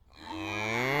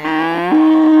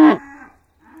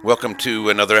Welcome to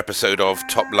another episode of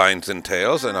Top Lines and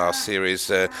Tales and our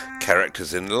series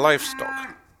Characters in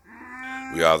Livestock.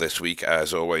 We are this week,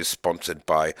 as always, sponsored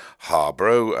by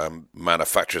Harbro,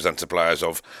 manufacturers and suppliers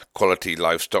of quality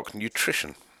livestock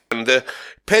nutrition. And the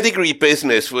pedigree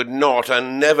business would not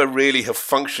and never really have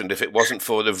functioned if it wasn't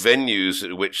for the venues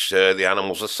at which the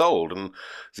animals are sold. And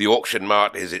the auction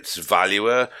mart is its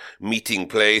valuer, meeting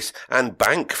place, and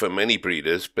bank for many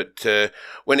breeders. But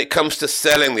when it comes to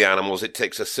selling the animals, it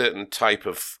takes a certain type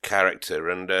of character.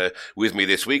 And with me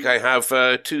this week, I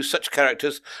have two such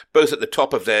characters, both at the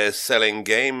top of their selling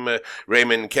game.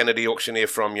 Raymond Kennedy, auctioneer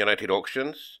from United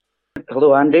Auctions.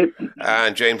 Hello, Andy.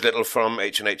 And James Little from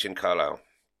H&H in Carlisle.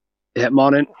 Yeah,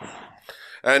 morning.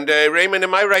 And Raymond,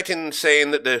 am I right in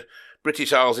saying that the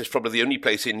British Isles is probably the only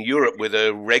place in Europe with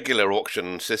a regular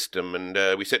auction system, and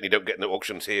we certainly don't get no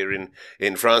auctions here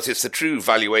in France? It's the true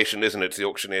valuation, isn't it? It's the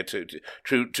auctioneer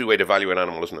true way to value an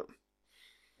animal, isn't it?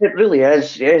 It really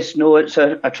is, yes. No, it's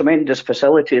a tremendous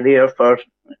facility there for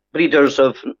breeders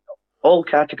of all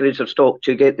categories of stock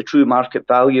to get the true market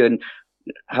value and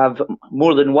have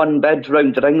more than one bid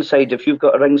round the ringside. If you've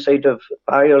got a ringside of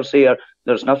buyers there,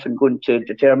 there's nothing going to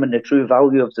determine the true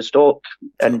value of the stock,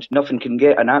 and nothing can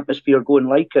get an atmosphere going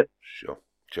like it.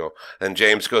 Sure. And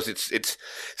James, because it's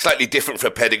slightly different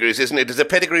for pedigrees, isn't it? Does a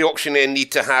pedigree auctioneer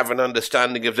need to have an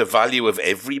understanding of the value of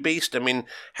every beast? I mean,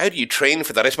 how do you train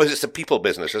for that? I suppose it's a people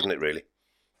business, isn't it, really?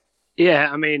 Yeah,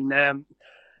 I mean,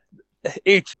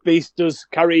 each beast does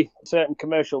carry certain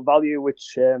commercial value,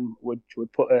 which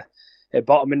would put a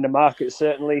bottom in the market,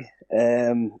 certainly.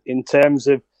 In terms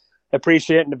of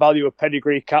appreciating the value of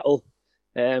pedigree cattle,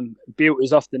 beauty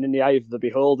is often in the eye of the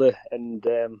beholder, and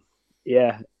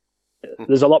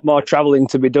there's a lot more travelling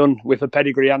to be done with a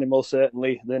pedigree animal,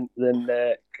 certainly, than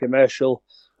commercial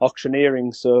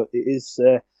auctioneering. So it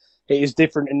is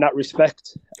different in that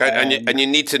respect. And you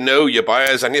need to know your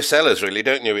buyers and your sellers, really,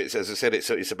 don't you? It's, as I said,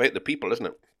 it's about the people, isn't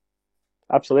it?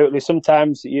 Absolutely.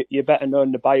 Sometimes you're better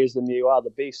knowing the buyers than you are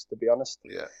the beast, to be honest.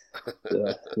 Yeah.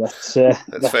 That's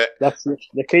fair. That's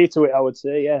the key to it, I would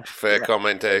say, yeah. Fair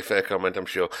comment, I'm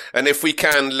sure. And if we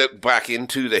can look back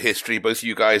into the history, both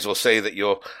you guys will say that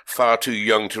you're far too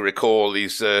young to recall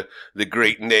these the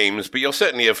great names, but you'll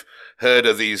certainly have heard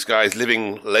of these guys,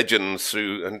 living legends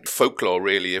through and folklore,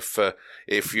 really,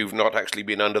 if you've not actually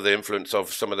been under the influence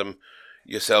of some of them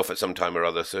yourself at some time or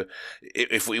other. So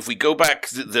if we go back,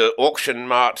 the auction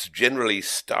marts generally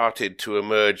started to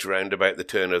emerge around about the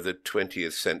turn of the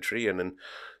 20th century, and in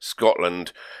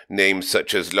Scotland, names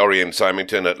such as Lorien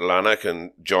Symington at Lanark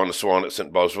and John Swan at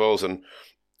St Boswell's and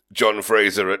John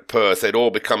Fraser at Perth, they'd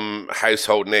all become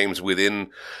household names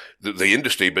within the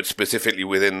industry, but specifically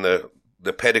within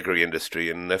the pedigree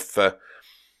industry. And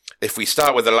if we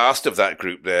start with the last of that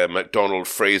group there, MacDonald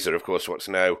Fraser, of course, what's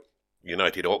now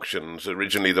United Auctions.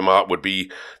 Originally, the mart would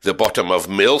be the bottom of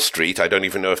Mill Street. I don't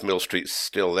even know if Mill Street's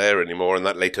still there anymore, and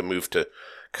that later moved to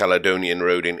Caledonian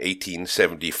Road in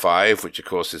 1875, which, of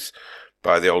course, is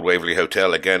by the old Waverley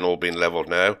Hotel, again, all been levelled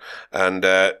now. And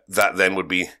that then would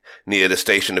be near the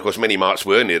station. Of course, many marts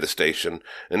were near the station.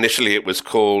 Initially, it was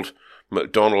called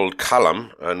MacDonald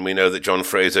Callum, and we know that John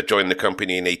Fraser joined the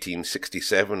company in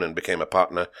 1867 and became a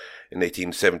partner in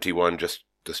 1871, just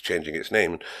changing its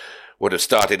name. Would have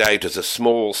started out as a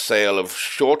small sale of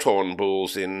shorthorn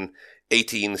bulls in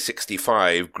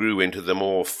 1865, grew into the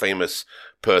more famous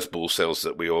Perth bull sales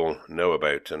that we all know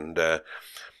about. And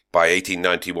by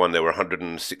 1891, there were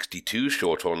 162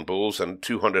 shorthorn bulls and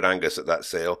 200 Angus at that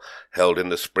sale held in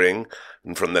the spring.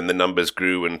 And from then the numbers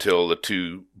grew until the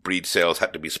two breed sales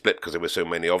had to be split because there were so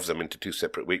many of them into two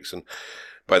separate weeks. And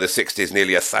by the 60s,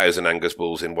 nearly 1,000 Angus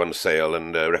bulls in one sale,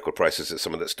 and record prices at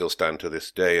some of that still stand to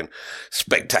this day. And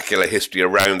spectacular history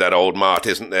around that old mart,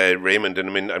 isn't there, Raymond? And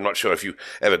I mean, I'm not sure if you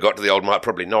ever got to the old mart,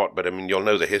 probably not, but I mean, you'll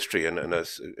know the history, and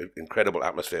it's an incredible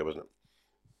atmosphere, wasn't it?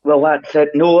 Well, that's it.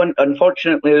 No,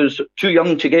 unfortunately, I was too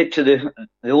young to get to the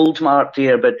old mart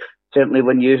here, but certainly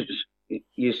when you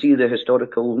see the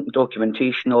historical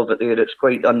documentation of it there, it's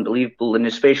quite unbelievable, and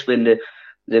especially in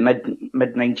the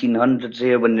mid 1900s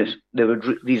there, when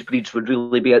these breeds would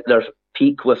really be at their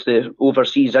peak with the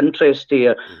overseas interest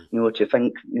there. To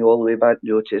think all the way back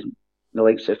to the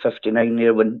likes of 59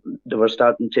 there, when they were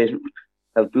starting to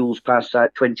have bulls past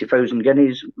that 20,000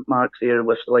 guineas mark there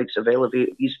with the likes of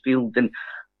Elevate Eastfield, and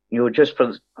just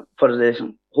for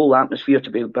the whole atmosphere to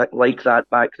be like that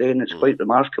back then, it's quite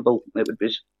remarkable. It would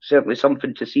be certainly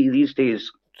something to see these days.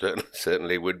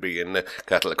 Certainly would be. In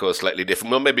cattle, of course, slightly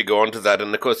different. We'll maybe go on to that.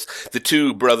 And, of course, the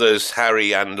two brothers,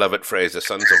 Harry and Lovett Fraser,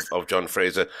 sons of John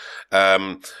Fraser,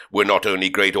 were not only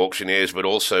great auctioneers, but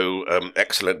also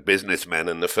excellent businessmen,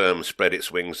 and the firm spread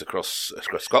its wings across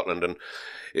Scotland. And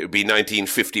it would be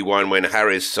 1951 when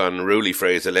Harry's son, Rowley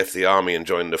Fraser, left the army and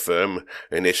joined the firm,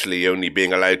 initially only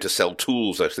being allowed to sell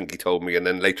tools, I think he told me, and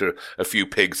then later a few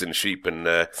pigs and sheep. And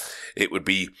it would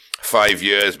be 5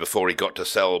 years before he got to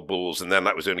sell bulls, and then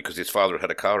that was only because his father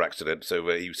had a car accident, so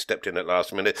he stepped in at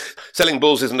last minute. Selling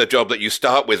bulls isn't a job that you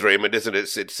start with, Raymond, isn't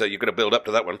it? It's you've got to build up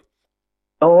to that one.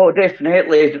 Oh,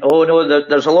 definitely. Oh, no,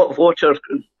 there's a lot of water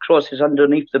crosses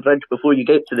underneath the bridge before you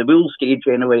get to the bull stage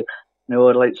anyway. You know,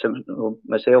 like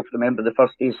myself remember the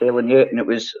first day selling yet, and it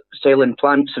was selling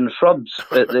plants and shrubs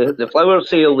at the flower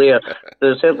sale there.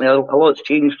 There's certainly a lot's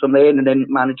changed from then, and then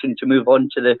managing to move on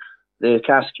to the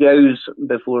cast cows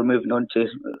before moving on to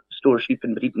store sheep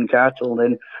and breeding cattle,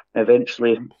 and then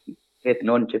eventually getting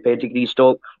on to pedigree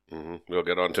stock. Mm-hmm. We'll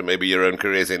get on to maybe your own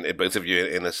careers in both of you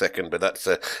in a second, but that's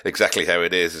exactly how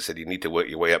it is. I said you need to work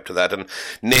your way up to that, and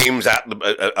names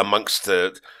amongst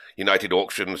the United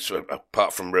Auctions,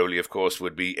 apart from Rowley, of course,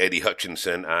 would be Eddie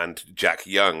Hutchinson and Jack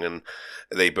Young, and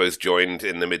they both joined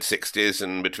in the mid-60s,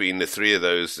 and between the three of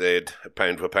those, they'd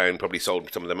pound for pound probably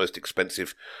sold some of the most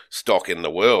expensive stock in the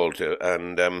world,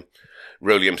 and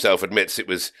Rowley himself admits it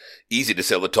was easy to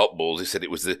sell the top bulls. He said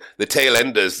it was the tail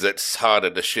enders that's harder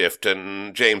to shift,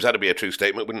 and James, that'd be a true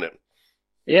statement, wouldn't it?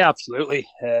 Yeah, absolutely.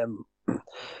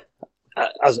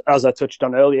 As I touched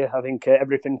on earlier, I think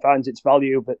everything finds its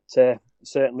value, but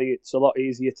certainly it's a lot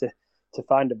easier to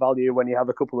find a value when you have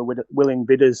a couple of willing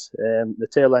bidders. The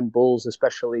tail end bulls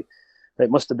especially,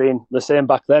 it must have been the same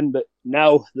back then, but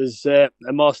now there's a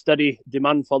more steady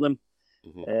demand for them.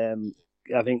 Mm-hmm.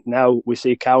 I think now we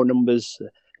see cow numbers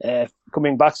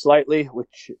coming back slightly,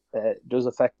 which does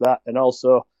affect that. And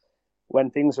also, when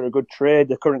things are a good trade,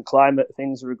 the current climate,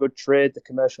 things are a good trade, the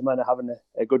commercial men are having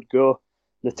a good go.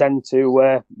 They tend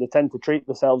to treat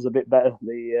themselves a bit better.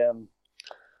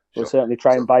 They'll certainly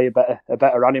try and buy a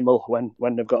better animal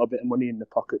when they've got a bit of money in their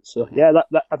pocket. So yeah,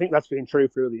 that I think that's been true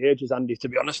through the ages, Andy. To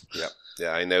be honest.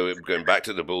 Yeah. I know. Going back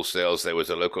to the bull sales, there was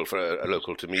a local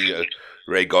to me,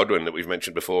 Ray Godwin, that we've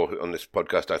mentioned before on this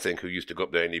podcast, I think, who used to go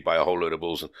up there and he'd buy a whole load of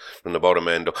bulls from the bottom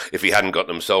end. Or if he hadn't got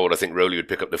them sold, I think Rowley would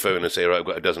pick up the phone and say, "Right, I've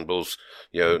got a dozen bulls,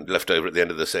 left over at the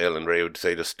end of the sale," and Ray would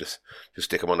say, "Just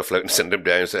stick them on a float and send them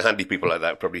down." So handy people like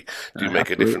that probably do make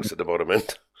a difference at the bottom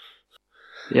end.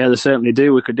 Yeah, they certainly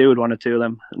do. We could do with one or two of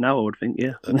them now, I would think,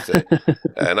 yeah. That's it.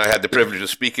 And I had the privilege of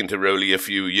speaking to Rowley a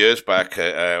few years back.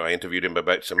 I interviewed him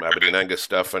about some Aberdeen Angus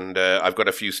stuff, and I've got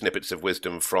a few snippets of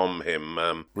wisdom from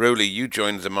him. Rowley, you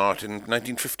joined the Mart in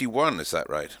 1951, is that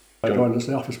right? I joined as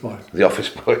the office boy. The office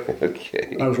boy,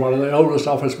 okay. I was one of the oldest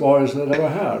office boys they'd ever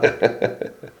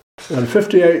had. And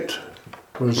 58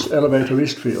 was Elevator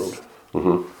Eastfield.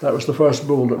 Mm-hmm. That was the first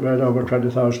bull that made over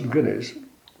 20,000 guineas.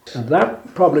 And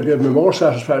that probably gave me more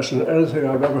satisfaction than anything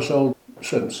I've ever sold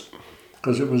since,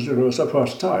 because it was, it's the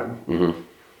first time. Mm-hmm.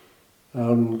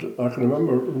 And I can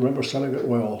remember selling it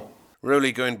well.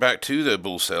 Rowley, going back to the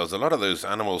bull sales, a lot of those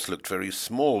animals looked very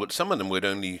small, but some of them would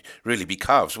only really be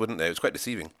calves, wouldn't they? It was quite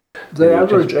deceiving. The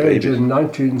average age in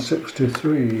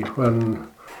 1963, when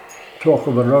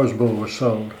Torquil Monroe's bull was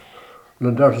sold,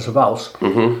 Lendertus of Alce,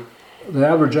 mm-hmm. The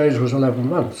average age was 11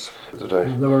 months.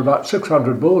 There were about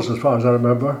 600 bulls as far as I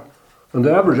remember, and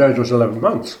the average age was 11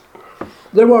 months.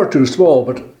 They were too small,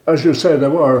 but as you say, they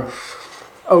were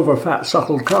over-fat,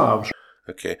 suckled calves.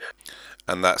 Okay,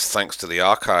 and that's thanks to the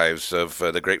archives of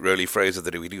the great Rowley Fraser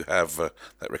that we do have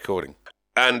that recording.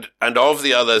 And of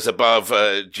the others above,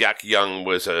 Jack Young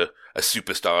was a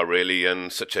superstar, really,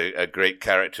 and such a great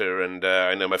character. And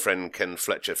I know my friend Ken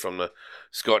Fletcher from the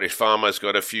Scottish Farmer's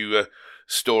got a few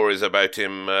stories about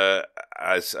him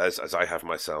as I have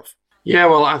myself. Yeah,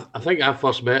 well, I think I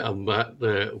first met him at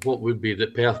what would be the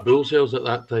Perth Bull Sales at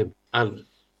that time. And,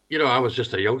 I was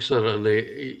just a youngster, and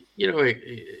he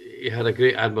had a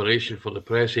great admiration for the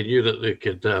press. He knew that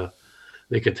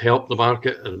they could help the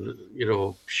market and,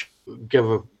 give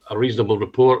a reasonable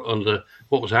report on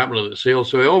what was happening at the sale.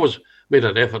 So he always made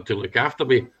an effort to look after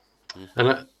me. Mm.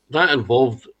 And that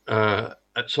involved, at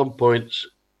some points,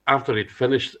 after he'd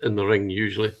finished in the ring,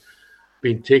 usually,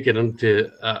 being taken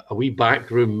into a wee back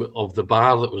room of the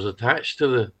bar that was attached to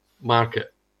the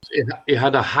market. He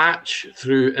had a hatch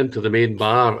through into the main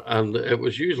bar, and it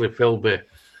was usually filled by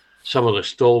some of the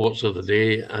stalwarts of the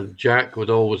day, and Jack would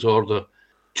always order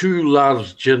 2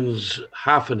 large gins,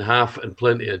 half and half, and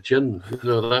plenty of gin.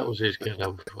 That was his kind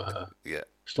of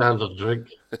standard drink.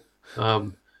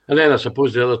 And And then I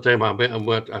suppose the other time I met him,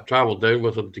 I travelled down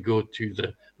with him to go to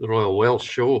the Royal Welsh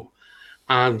show.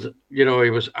 And, he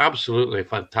was absolutely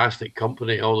fantastic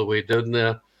company all the way down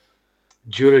there.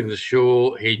 During the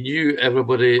show, he knew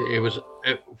everybody.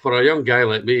 For a young guy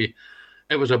like me,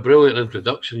 it was a brilliant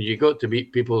introduction. You got to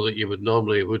meet people that you would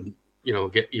normally wouldn't,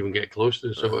 get close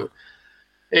to. So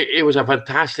it was a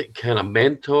fantastic kind of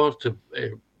mentor to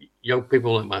young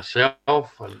people like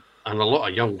myself and a lot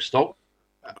of young stock.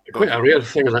 Quite a rare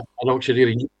thing as an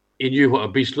auctioneer. He knew what a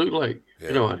beast looked like,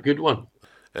 a good one.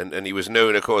 And he was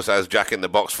known, of course, as Jack in the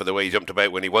Box for the way he jumped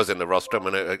about when he was in the rostrum,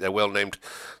 and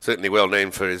certainly well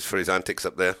named for his antics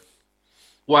up there.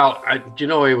 Well, he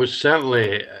was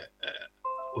certainly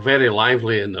very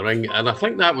lively in the ring, and I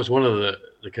think that was one of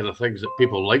the kind of things that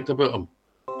people liked about him.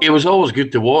 He was always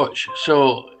good to watch.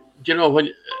 So,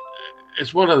 when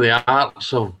it's one of the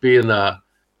arts of being a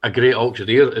great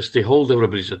auctioneer is to hold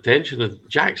everybody's attention, and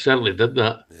Jack certainly did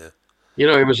that.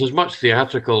 Yeah. He was as much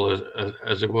theatrical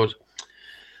as it was.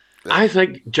 I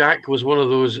think Jack was one of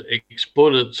those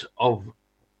exponents of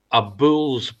a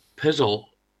bull's pizzle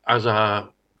as a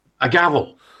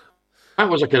gavel. That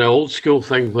was a kind of old school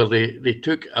thing where they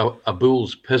took a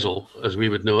bull's pizzle, as we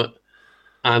would know it,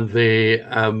 and they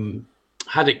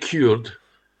had it cured,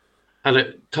 and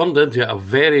it turned into a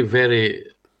very, very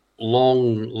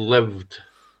long-lived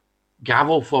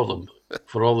gavel for them,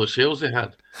 for all the sales they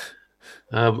had.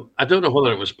 I don't know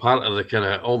whether it was part of the kind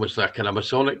of almost that kind of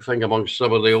Masonic thing amongst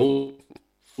some of the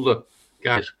older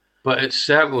guys, but it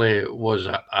certainly was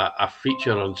a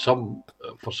feature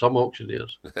for some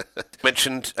auctioneers.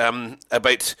 Mentioned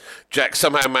about Jack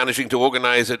somehow managing to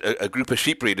organise a group of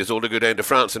sheep breeders all to go down to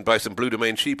France and buy some Blue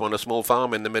Domain sheep on a small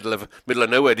farm in the middle of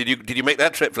nowhere. Did you make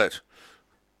that trip, Fletch?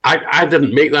 I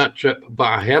didn't make that trip, but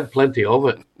I heard plenty of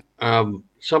it.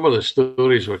 Some of the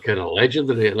stories were kind of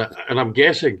legendary, and I'm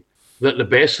guessing that the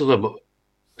best of them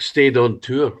stayed on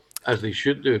tour, as they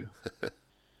should do.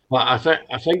 But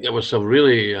I think there was some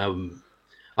really, I'm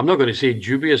not going to say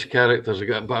dubious characters,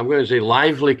 but I'm going to say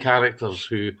lively characters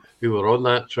who were on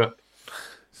that trip.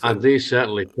 And they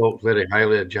certainly talked very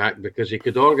highly of Jack because he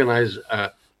could organise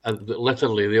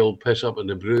literally the old piss up in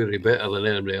the brewery better than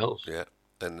anybody else. Yeah.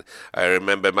 And I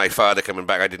remember my father coming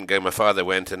back. I didn't go. My father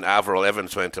went, and Averell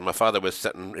Evans went, and my father was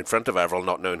sitting in front of Averell,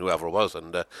 not knowing who Averell was,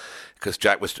 and because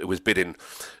Jack was bidding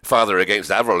father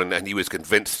against Averell, and he was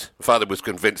convinced. Father was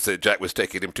convinced that Jack was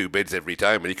taking him two bids every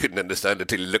time, and he couldn't understand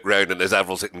until he looked round, and there's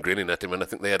Averell sitting grinning at him. And I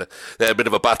think they had a bit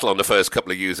of a battle on the first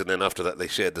couple of years, and then after that they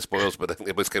shared the spoils. But I think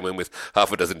they both came in with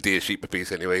half a dozen deer sheep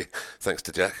apiece anyway, thanks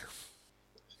to Jack.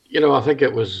 I think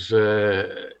it was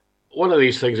one of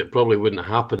these things that probably wouldn't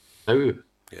happen now.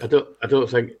 Yeah. I don't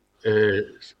think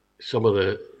some of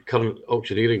the current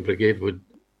auctioneering brigade would,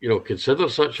 consider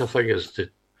such a thing as to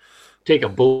take a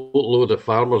boatload of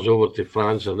farmers over to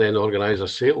France and then organise a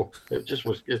sale. It just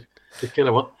was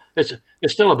it's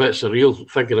still a bit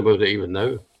surreal thinking about it even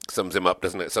now. Sums him up,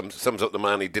 doesn't it? Sums up the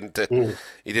man. He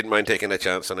didn't mind taking a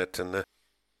chance on it,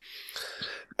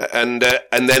 and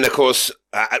then, of course,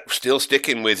 still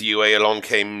sticking with UA, along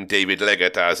came David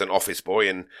Leggett as an office boy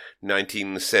in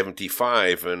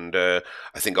 1975, and I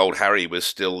think old Harry was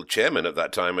still chairman at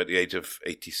that time at the age of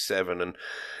 87, and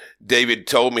David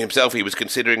told me himself he was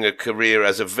considering a career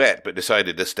as a vet, but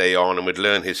decided to stay on and would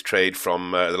learn his trade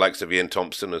from the likes of Ian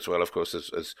Thompson as well, of course,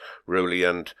 as Rowley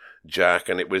and Jack,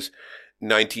 and it was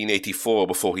 1984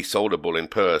 before he sold a bull in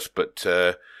Perth, but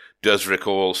does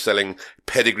recall selling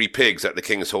pedigree pigs at the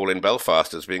King's Hall in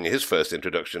Belfast as being his first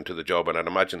introduction to the job, and I'd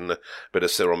imagine a bit of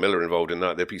Cyril Miller involved in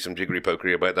that. There'd be some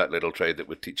jiggery-pokery about that little trade that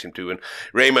would teach him to. And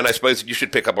Raymond, I suppose you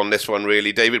should pick up on this one,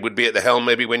 really. David would be at the helm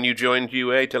maybe when you joined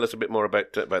UA. Tell us a bit more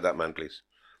about that man, please.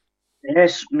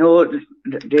 Yes, no,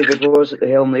 David was at the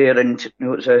helm there, and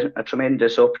it's a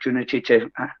tremendous opportunity to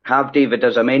have David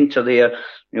as a mentor there.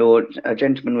 A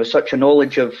gentleman with such a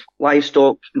knowledge of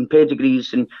livestock and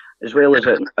pedigrees, and as well as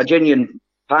a genuine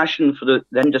passion for the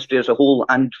industry as a whole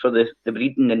and for the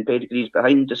breeding and pedigrees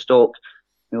behind the stock.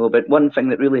 But one thing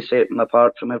that really set him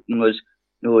apart from everyone was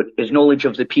his knowledge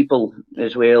of the people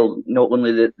as well, not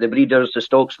only the breeders, the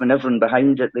stocksmen, everyone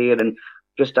behind it there, and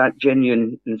just that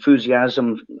genuine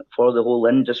enthusiasm for the whole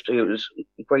industry. It was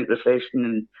quite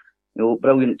refreshing and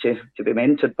brilliant to be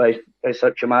mentored by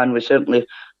such a man. Certainly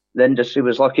the industry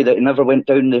was lucky that he never went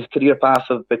down the career path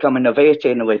of becoming a vet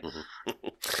anyway.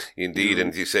 Indeed, and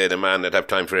as you said, a man that have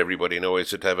time for everybody and always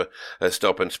should have a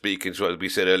stop and speak, as we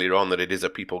said earlier on, that it is a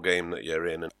people game that you're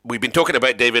in. And we've been talking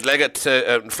about David Leggett,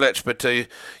 Fletch, but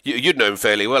you'd know him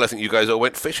fairly well. I think you guys all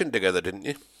went fishing together, didn't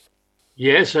you?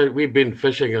 Yes, we've been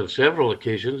fishing on several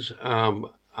occasions.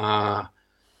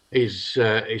 he's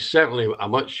certainly a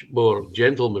much more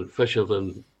gentleman fisher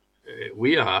than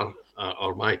we are,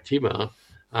 or my team are.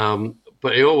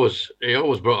 But he always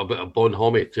brought a bit of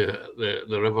bonhomie to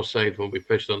the riverside when we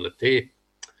fished on the Tay.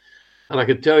 And I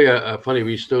can tell you a funny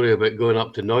wee story about going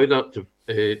up to Noidart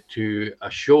to a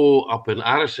show up in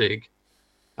Arisaig,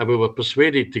 and we were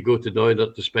persuaded to go to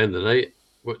Noidart to spend the night,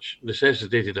 which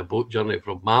necessitated a boat journey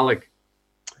from Mallaig.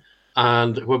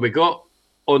 And when we got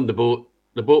on the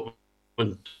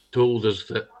boatman told us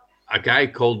that a guy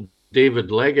called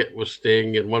David Leggett was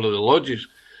staying in one of the lodges,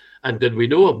 and did we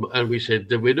know him? And we said,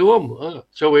 did we know him?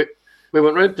 So we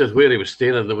went round to where he was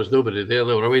staying, and there was nobody there.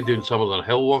 They were away doing some of their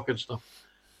hill walk and stuff.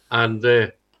 And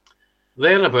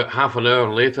then about half an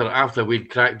hour later, after we'd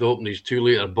cracked open his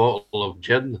 2-litre bottle of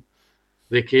gin,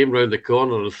 they came round the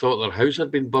corner and thought their house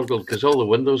had been burgled because all the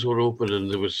windows were open and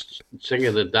there was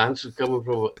singing and dancing coming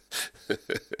from it.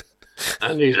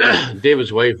 And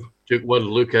David's wife took one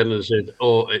look in and said,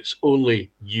 "Oh, it's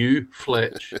only you,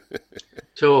 Fletch."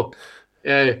 So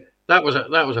that was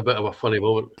a bit of a funny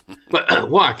moment. But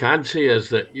what I can say is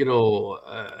that,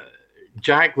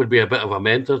 Jack would be a bit of a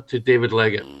mentor to David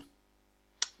Leggett.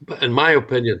 But in my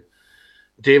opinion,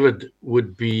 David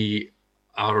would be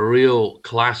a real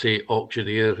classy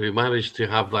auctioneer who managed to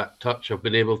have that touch of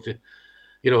being able to,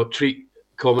 treat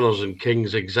commoners and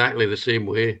kings exactly the same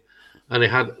way. And he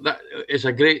had that. It's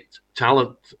a great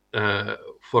talent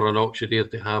for an auctioneer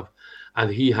to have,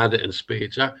 and he had it in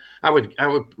spades. I would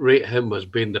rate him as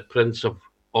being the prince of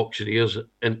auctioneers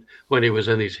when he was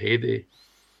in his heyday.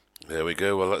 There we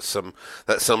go. Well,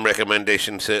 that's some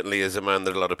recommendation. Certainly, as a man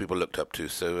that a lot of people looked up to.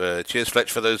 So, cheers,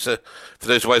 Fletch, for those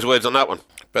wise words on that one.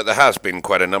 But there has been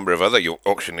quite a number of other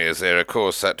auctioneers there, of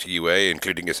course, at UA,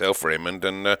 including yourself, Raymond,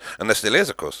 and there still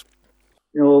is, of course.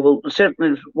 Well,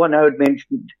 certainly one I would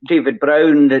mention, David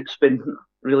Brown, that's been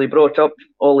really brought up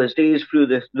all his days through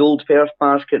the old Perth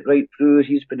market right through.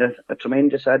 He's been a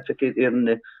tremendous advocate there in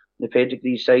the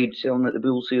pedigree side, selling at the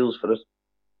bull sales for us.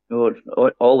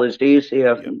 All his days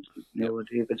there. Yep. And,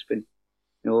 David's been,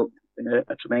 been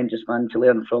a tremendous man to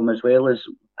learn from, as well as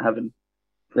having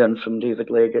learned from David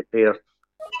Leggett there.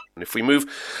 And if we move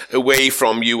away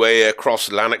from UA across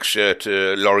Lanarkshire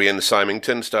to Lorry and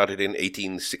Symington, started in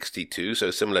 1862,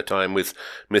 so similar time with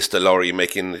Mr. Lorry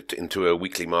making it into a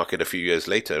weekly market a few years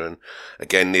later. And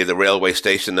again, near the railway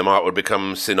station, the mart would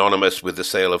become synonymous with the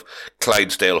sale of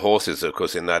Clydesdale horses, of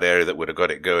course, in that area that would have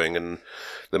got it going. And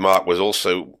the mart would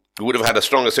have had a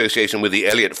strong association with the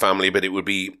Elliott family, but it would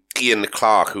be Ian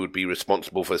Clark who would be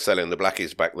responsible for selling the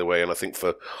Blackies back the way. And I think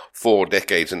for 4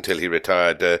 decades until he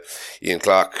retired, Ian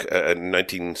Clark in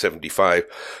 1975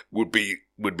 would be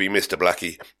Mr.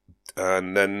 Blackie.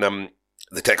 And then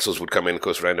the Texels would come in, of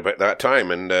course, around about that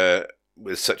time. And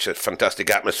with such a fantastic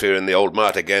atmosphere in the Old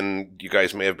Mart, again, you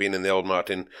guys may have been in the Old Mart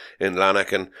in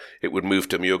Lanark, and it would move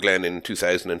to Muirglen in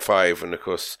 2005. And of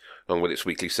course, along with its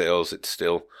weekly sales, it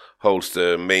still holds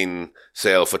the main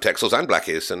sale for Texels and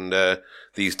Blackies. And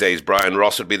these days, Brian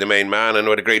Ross would be the main man, and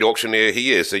what a great auctioneer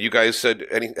he is. So you guys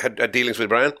had dealings with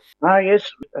Brian? Yes,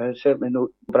 certainly know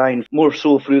Brian more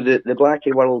so through the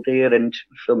Blackie world there and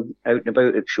from out and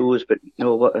about at shows, but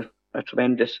what a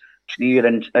tremendous auctioneer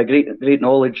and a great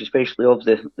knowledge, especially of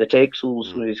the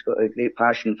Texels, where he's got a great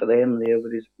passion for them there,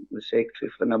 where he was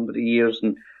secretary for a number of years,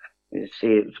 and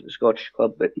say for the Scottish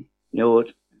Club, but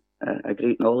a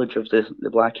great knowledge of the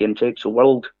Blackie and Texel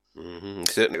world. Mm-hmm.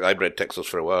 Certainly, I'd read Texels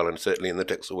for a while, and certainly in the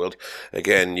Texel world,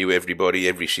 again, knew everybody,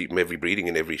 every sheep, and every breeding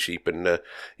in every sheep, and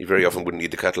you very often wouldn't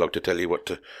need the catalogue to tell you what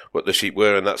the sheep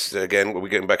were. And that's again what we're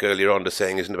getting back earlier on to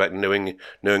saying, isn't about knowing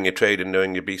your trade and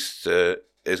knowing your beasts,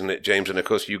 isn't it, James? And of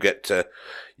course, you get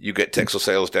Texel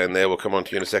sales down there. We'll come on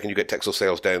to you in a second. You get Texel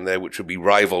sales down there, which would be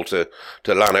rival to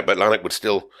Lanark, but Lanark would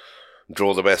still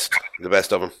draw the best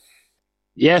of them.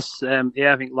 Yes, I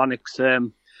think Lanark's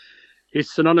is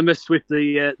synonymous with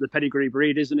the pedigree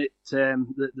breed, isn't it?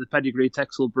 The pedigree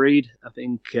Texel breed. I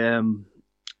think the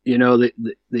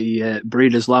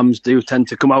breeders' lambs do tend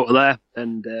to come out of there,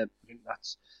 and I think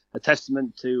that's a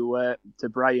testament to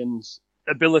Brian's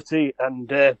ability.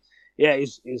 And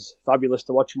he's fabulous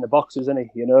to watch in the box, isn't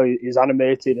he? He's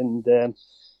animated and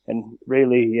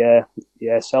really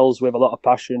sells with a lot of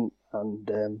passion, and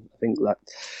I think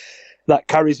that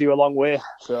carries you a long way.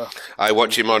 So I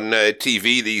watch him on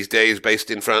TV these days, based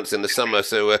in France in the summer.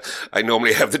 So I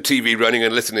normally have the TV running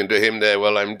and listening to him there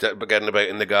while I'm getting about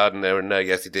in the garden there. And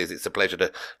yes, it is. It's a pleasure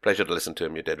to listen to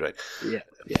him. You're dead right. Yeah.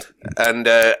 And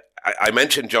I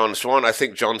mentioned John Swan. I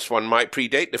think John Swan might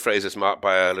predate the Fraser's Mark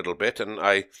by a little bit, and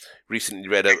I recently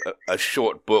read a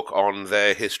short book on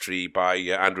their history by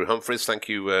Andrew Humphreys. Thank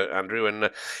you, Andrew. And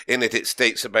in it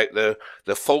states about the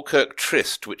Falkirk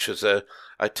Tryst, which is a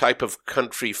type of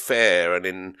country fair, and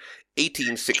in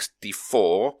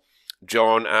 1864,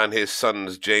 John and his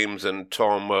sons James and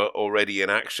Tom were already in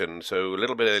action, so a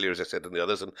little bit earlier, as I said, than the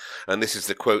others. And this is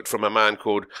the quote from a man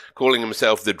calling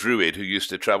himself the Druid, who used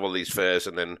to travel these fairs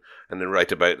and then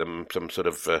write about them. Some sort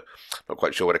of not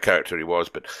quite sure what a character he was,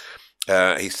 but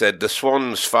he said, "The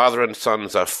swans, father and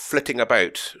sons, are flitting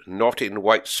about, not in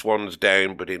white swan's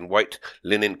down, but in white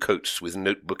linen coats with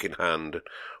notebook in hand.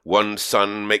 One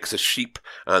son makes a sheep,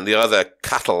 and the other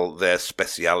cattle their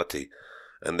speciality.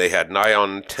 And they had nigh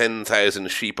on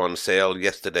 10,000 sheep on sale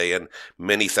yesterday, and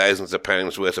many thousands of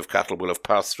pounds worth of cattle will have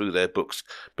passed through their books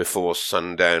before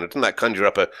sundown." Doesn't that conjure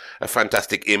up a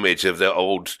fantastic image of the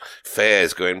old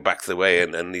fairs going back the way?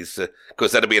 And these, of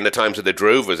course, that'd be in the times of the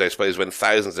drovers, I suppose, when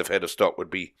thousands of head of stock would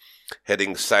be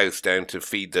heading south down to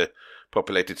feed the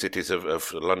populated cities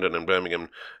of London and Birmingham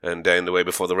and down the way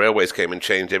before the railways came and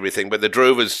changed everything. But the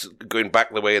drovers going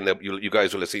back the way, and you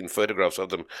guys will have seen photographs of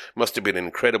them, must have been an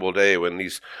incredible day when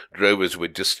these drovers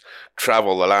would just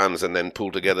travel the lands and then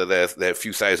pull together their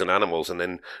few thousand animals and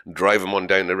then drive them on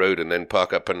down the road and then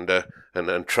park up and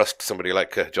trust somebody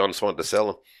like John Swan to sell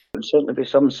them. It would certainly be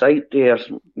some sight there,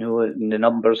 in the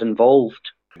numbers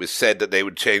involved. It was said that they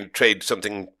would trade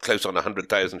something close on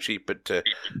 100,000 sheep at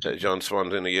John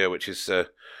Swan's in a year, which is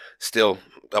still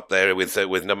up there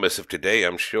with numbers of today,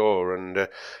 I'm sure. And of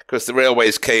course, the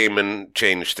railways came and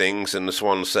changed things, and the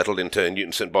Swans settled into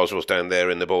Newton St Boswell's down there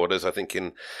in the Borders, I think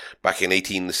back in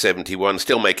 1871,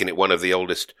 still making it one of the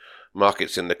oldest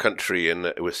markets in the country. And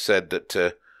it was said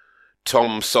that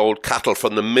Tom sold cattle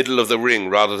from the middle of the ring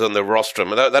rather than the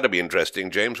rostrum. And that'd be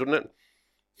interesting, James, wouldn't it?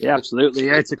 Yeah, absolutely.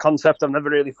 Yeah, it's a concept I've never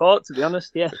really thought, to be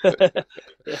honest. Yeah,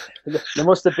 yeah. They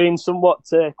must have been somewhat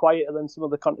quieter than some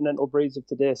of the continental breeds of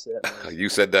today. Certainly. You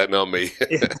said that, not me.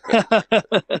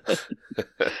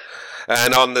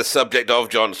 And on the subject of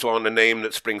John Swan, a name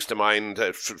that springs to mind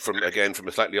from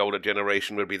a slightly older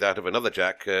generation would be that of another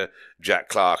Jack, Jack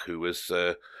Clark, who was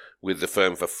with the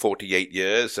firm for 48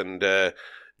 years, and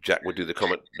Jack would do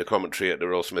the commentary at the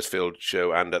Royal Smithfield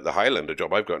show and at the Highlander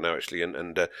job I've got now, actually,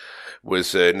 and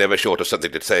was never short of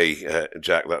something to say,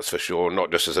 Jack, that's for sure,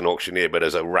 not just as an auctioneer, but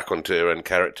as a raconteur and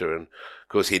character. And, of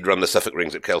course, he'd run the Suffolk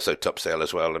Rings at Kelso Topsail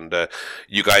as well. And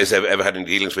you guys ever had any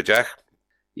dealings with Jack?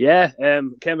 Yeah,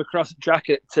 came across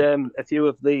Jack at a few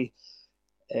of the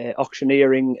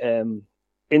auctioneering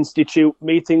institute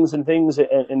meetings and things,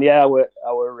 and yeah,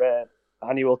 our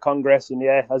annual congress, and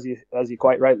yeah, as you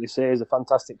quite rightly say, is a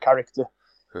fantastic character.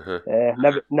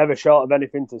 Never short of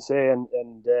anything to say,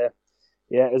 and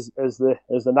yeah, as the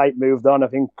night moved on, I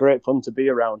think great fun to be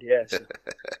around. Yes,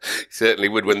 certainly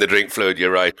would when the drink flowed. You're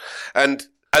right. And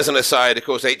as an aside, of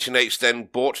course, H&H then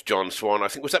bought John Swan. I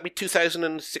think was that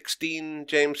 2016,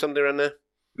 James, somewhere in there.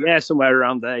 Yeah, somewhere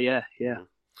around there. Yeah.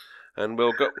 And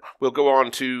we'll go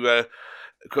on to.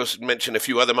 Of course, mention a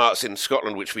few other marts in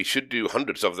Scotland, which we should do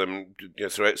hundreds of them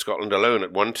throughout Scotland alone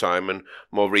at one time. And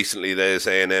more recently, there's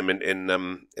A&M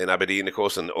in Aberdeen, of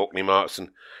course, and the Orkney marts,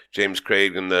 and James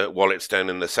Craig and the Wallets down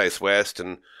in the southwest,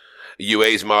 and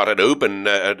UA's mart at Oban.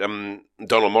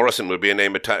 Donald Morrison would be a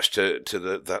name attached to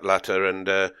that latter, and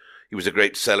he was a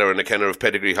great seller and a kenner of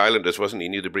pedigree Highlanders, wasn't he? He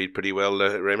knew the breed pretty well,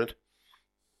 Raymond.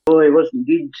 Oh, he was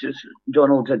indeed.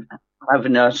 Donald had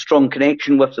having a strong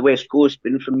connection with the West Coast,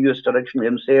 being from Eust originally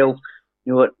himself.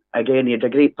 Again, he had a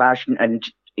great passion, and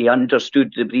he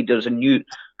understood the breeders and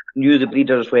knew the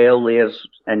breeders well there,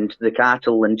 and the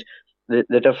cattle, and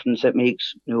the difference it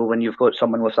makes, when you've got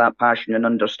someone with that passion and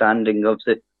understanding of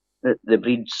the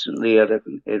breeds there,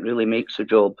 it really makes the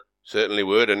job. Certainly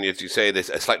would, and as you say,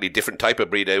 there's a slightly different type of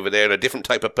breed over there, and a different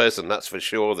type of person, that's for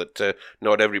sure, that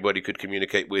not everybody could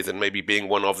communicate with, and maybe being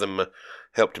one of them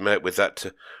helped him out with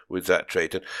that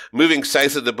trait. And moving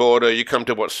south of the border, you come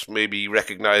to what's maybe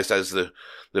recognised as the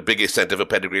biggest centre for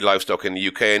pedigree livestock in the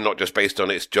UK, and not just based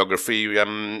on its geography.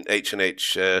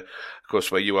 H&H, of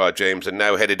course, where you are, James, and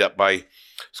now headed up by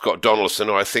Scott Donaldson,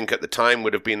 who I think at the time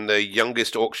would have been the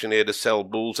youngest auctioneer to sell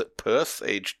bulls at Perth,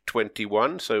 aged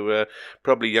 21, so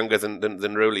probably younger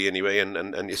than Rowley anyway,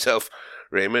 and yourself,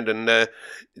 Raymond. And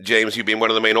James, you've been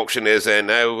one of the main auctioneers there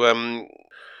now.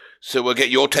 So we'll get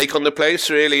your take on the place,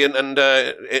 really, and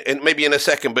maybe in a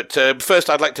second. But first,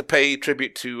 I'd like to pay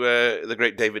tribute to the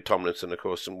great David Tomlinson, of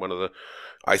course, and one of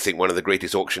the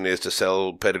greatest auctioneers to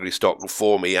sell pedigree stock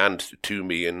for me and to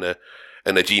me, and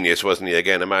a genius, wasn't he?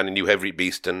 Again, a man who knew every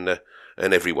beast and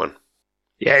everyone.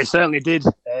 Yeah, he certainly did.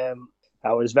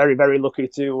 I was very, very lucky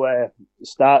to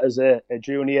start as a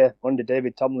junior under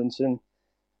David Tomlinson,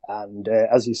 and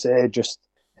as you say, just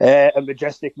a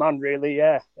majestic man, really.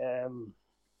 Yeah,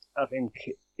 I think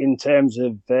in terms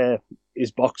of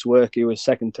his box work, he was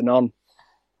second to none.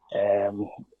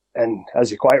 And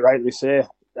as you quite rightly say,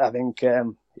 I think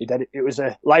it was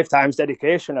a lifetime's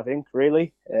dedication. I think,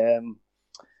 really.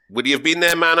 Would he have been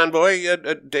their man and boy,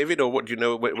 David, or what do you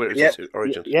know? Where is his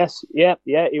origins? Yes, yeah.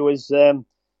 He was.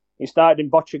 He started in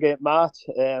Botchergate Mart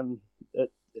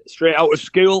straight out of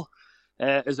school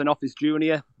as an office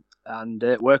junior, and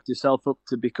worked himself up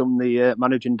to become the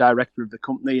managing director of the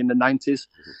company in the 90s.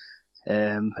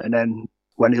 And then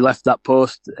when he left that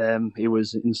post, he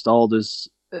was installed as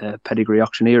pedigree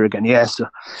auctioneer again. Yeah, so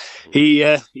he,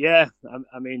 I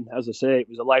mean, as I say, it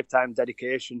was a lifetime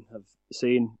dedication. I've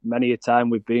seen many a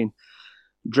time we've been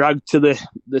dragged to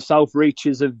the south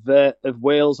reaches of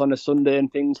Wales on a Sunday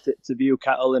and things to view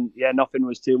cattle, and nothing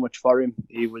was too much for him.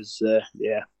 He was,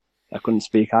 I couldn't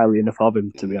speak highly enough of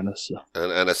him, to be honest. So.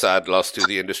 And a sad loss to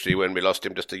the industry when we lost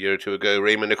him just a year or two ago.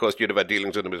 Raymond, of course, you'd have had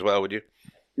dealings with him as well, would you?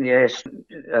 Yes,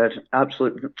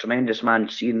 absolute tremendous man,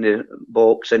 seeing the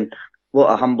box, and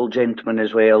what a humble gentleman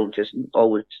as well. Just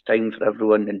always time for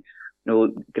everyone, and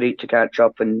great to catch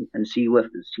up and see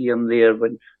him there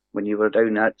when you were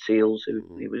down at sales.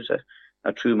 He was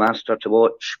a true master to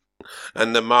watch.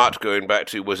 And the mart, going back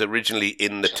to, was originally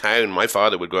in the town. My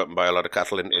father would go up and buy a lot of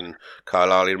cattle in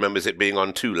Carlisle. He remembers it being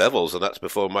on 2 levels, and that's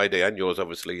before my day and yours,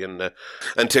 obviously, and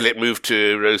until it moved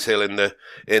to Rosehill in the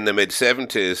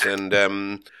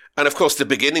mid-70s. And of course, the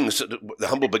beginnings, the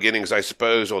humble beginnings, I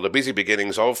suppose, or the busy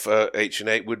beginnings of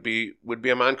H&H would be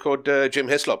a man called Jim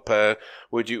Hislop.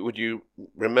 Would you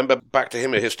remember back to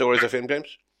him or his stories of him,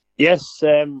 James? Yes,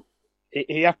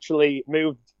 he actually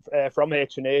moved from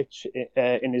H&H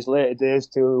in his later days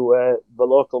to the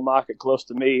local market close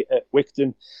to me at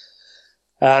Wigton,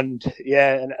 and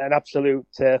an absolute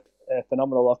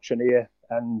phenomenal auctioneer,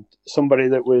 and somebody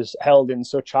that was held in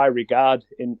such high regard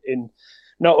in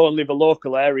not only the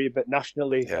local area but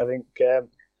nationally. Yeah. I think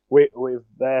we've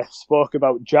spoke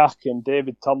about Jack and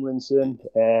David Tomlinson,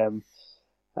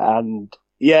 and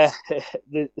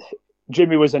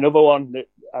Jimmy was another one that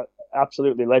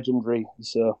absolutely legendary.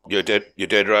 So you're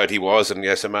dead right. He was, and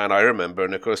yes, a man I remember.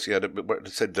 And of course, he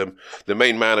said the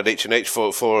main man at H&H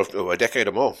for a decade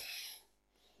or more.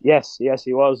 Yes,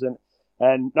 he was,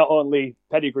 and not only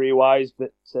pedigree wise,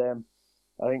 but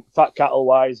I think fat cattle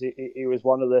wise, he was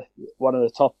one of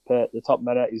the top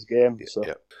men at his game. So.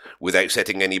 Yeah. Without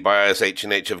setting any bias,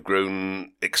 H&H have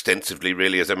grown extensively,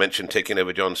 really, as I mentioned, taking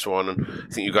over John Swan, and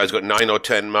I think you guys got 9 or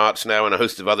 10 marts now, and a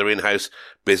host of other in-house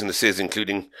businesses,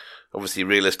 including obviously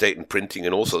real estate and printing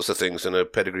and all sorts of things, and a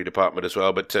pedigree department as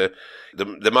well. But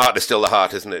the mart is still the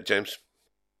heart, isn't it, James?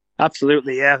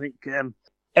 Absolutely, yeah. I think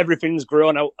everything's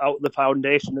grown out of the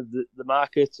foundation of the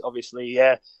market. Obviously,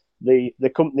 yeah. The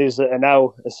companies that are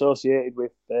now associated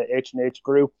with H&H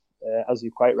Group, as you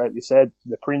quite rightly said,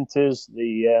 the printers,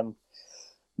 the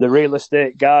real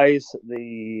estate guys,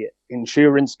 the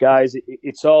insurance guys,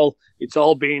 it's all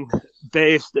been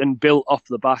based and built off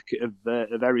the back of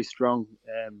a very strong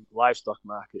livestock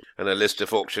market. And a list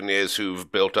of auctioneers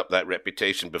who've built up that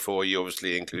reputation before you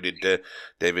obviously included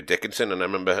David Dickinson, and I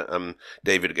remember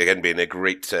David again being a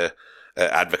great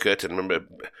advocate, and remember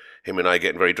him and I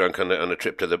getting very drunk on a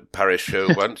trip to the Paris show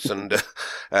once, and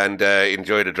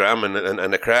enjoyed a dram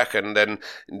and a crack, and then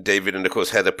David and of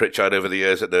course Heather Pritchard over the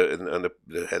years at the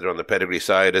Heather on the pedigree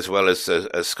side, as well as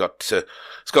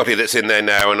Scotty that's in there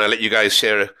now, and I'll let you guys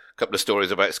share a couple of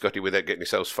stories about Scotty without getting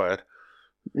yourselves fired.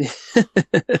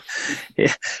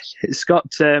 Yeah, Scott.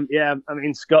 I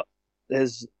mean Scott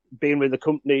has been with the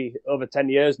company over 10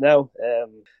 years now.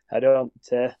 I don't.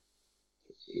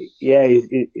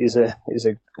 He's a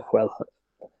well.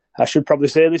 I should probably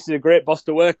say this is a great boss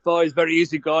to work for. He's very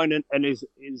easygoing and is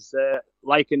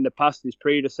like in the past his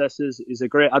predecessors. He's a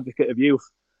great advocate of youth,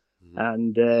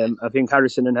 and I think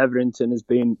Harrison and Hetherington has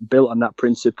been built on that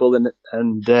principle,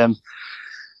 and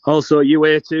also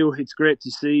UA too. It's great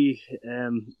to see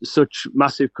such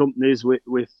massive companies with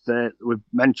we've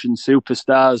mentioned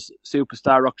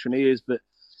superstar auctioneers, but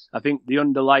I think the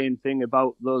underlying thing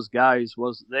about those guys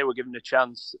was they were given a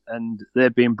chance, and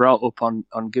they've been brought up on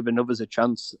giving others a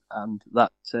chance, and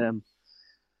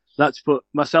that's put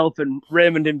myself and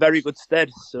Raymond in very good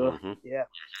stead. So yeah,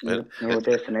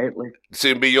 definitely.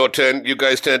 Soon be your turn. You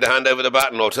guys turn to hand over the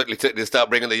baton, or certainly start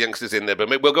bringing the youngsters in there.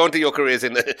 But we'll go into your careers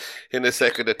in a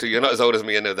second or two. You're not as old as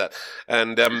me, I know that.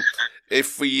 And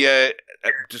if we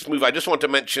just move, I just want to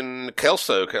mention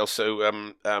Kelso.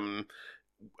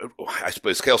 I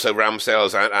suppose, Kelso ram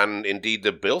sales and indeed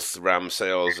the Bilth ram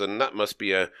sales, and that must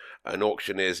be an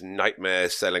auctioneer's nightmare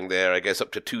selling there. I guess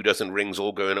up to 24 rings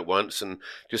all going at once, and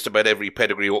just about every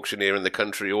pedigree auctioneer in the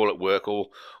country all at work,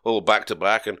 all back to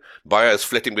back, and buyers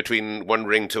flitting between one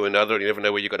ring to another, and you never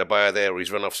know where you got a buyer there or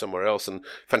he's run off somewhere else. And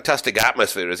fantastic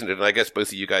atmosphere, isn't it? And I guess both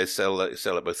of you guys sell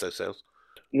at both those sales.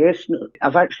 Yes,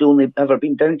 I've actually only ever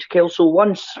been down to Kelso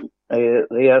once. There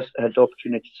I had the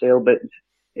opportunity to sell, but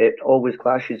it always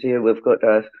clashes here. We've got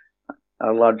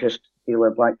our largest sale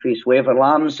of blackface Weather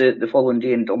lambs the following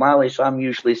day in Dalmally, so I'm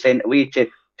usually sent away to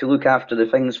look after the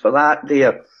things for that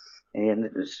there. And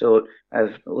so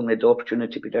I've only had the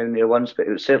opportunity to be down there once, but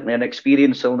it was certainly an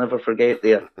experience I'll never forget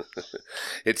there.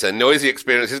 It's a noisy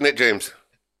experience, isn't it, James?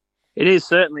 It is,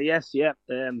 certainly, yes, yeah.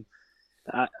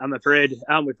 I'm afraid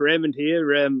I'm with Raymond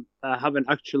here. I haven't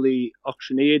actually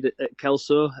auctioneered at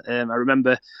Kelso. I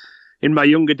remember in my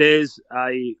younger days,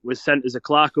 I was sent as a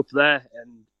clerk up there,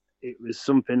 and it was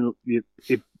something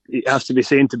it has to be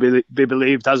seen to be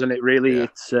believed, hasn't it? Really,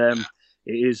 yeah.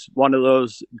 It is one of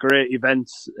those great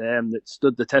events that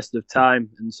stood the test of time,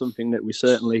 and something that we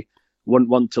certainly wouldn't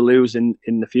want to lose in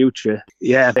the future.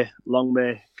 Yeah, long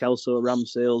may Kelso ram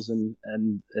sales and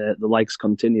the likes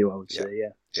continue, I would say. Yeah.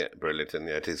 Yeah, brilliant. And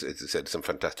yeah, it is, as I said, some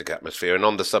fantastic atmosphere. And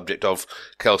on the subject of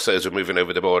Kelso, as we're moving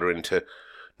over the border into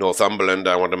Northumberland,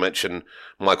 I want to mention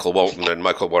Michael Walton, and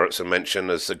Michael Warwickson mentioned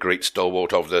as a great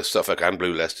stalwart of the Suffolk and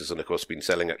Blue Leicesters, and of course been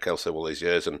selling at Kelso all these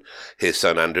years, and his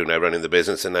son Andrew now running the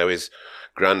business, and now his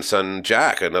grandson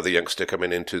Jack, another youngster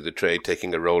coming into the trade,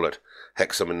 taking a role at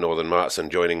Hexham and Northern Marts and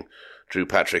joining Drew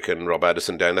Patrick and Rob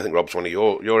Addison down. I think Rob's one of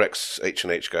your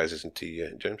ex-H&H guys, isn't he,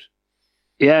 James?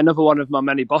 Yeah, another one of my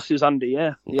many bosses, Andy.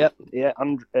 Yeah.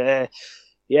 And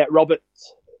Robert,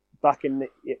 back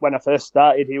when I first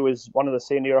started, he was one of the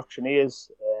senior auctioneers,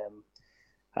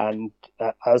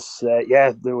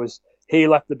 he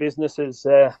left the business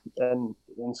and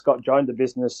Scott joined the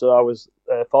business, so I was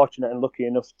fortunate and lucky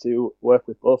enough to work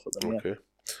with both of them. Okay.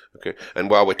 Okay, and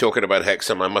while we're talking about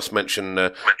Hexham, I must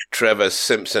mention Trevor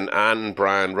Simpson and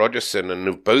Brian Rogerson, and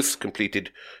who've both completed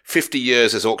 50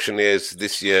 years as auctioneers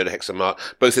this year at Hexham Mart,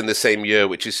 both in the same year,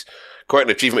 which is quite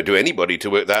an achievement to anybody to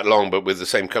work that long, but with the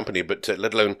same company, but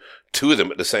let alone two of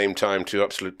them at the same time, two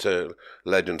absolute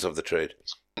legends of the trade.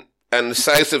 And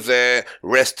south of there,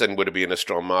 Reston would have been a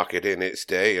strong market in its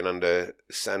day, and under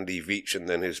Sandy Veach and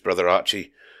then his brother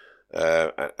Archie,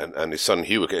 and his son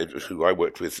Hugh, who I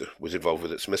worked with, was involved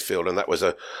with at Smithfield, and that was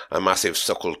a massive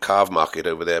suckled calf market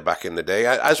over there back in the day,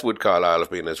 as would Carlisle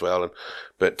have been as well.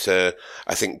 But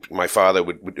I think my father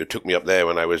took me up there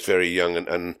when I was very young,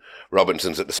 and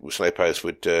Robinson's at the Snape House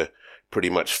would pretty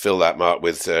much fill that mart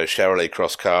with Charolais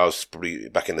cross calves, probably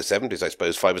back in the 70s, I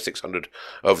suppose, 500 or 600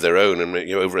 of their own, and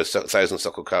over 1,000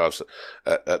 suckle calves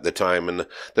at the time. And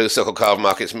those suckle calf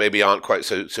markets maybe aren't quite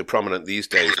so prominent these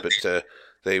days, but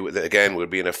they again would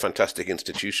be in a fantastic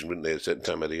institution, wouldn't they, at a certain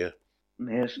time of the year?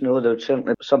 Yes, no, there's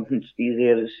certainly something to be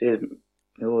there.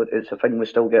 It's a thing we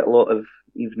still get a lot of,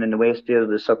 even in the West here,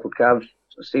 the suckle calves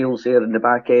sales there in the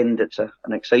back end. It's an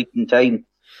exciting time.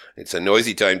 It's a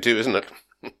noisy time too, isn't it?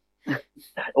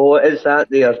 Oh, it is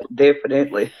that there,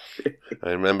 definitely.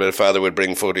 I remember the father would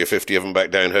bring 40 or 50 of them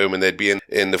back down home, and they'd be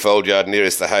in the fold yard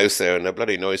nearest the house there, and a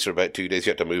bloody noise for about 2 days.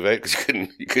 You had to move out because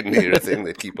you couldn't hear a thing.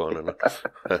 They'd keep on.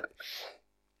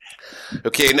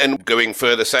 Okay, and then going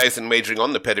further south and majoring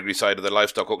on the pedigree side of the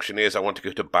livestock auctioneers, I want to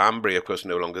go to Banbury, of course,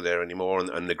 no longer there anymore,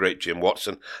 and the great Jim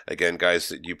Watson. Again, guys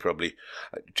that you probably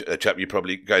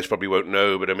won't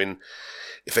know, but I mean,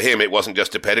 for him, it wasn't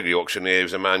just a pedigree auctioneer. He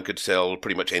was a man could sell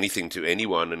pretty much anything to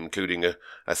anyone, including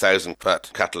 1,000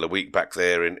 fat cattle a week back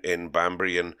there in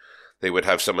Banbury, and they would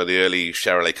have some of the early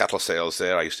Charolais cattle sales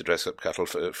there. I used to dress up cattle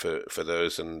for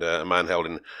those, and a man held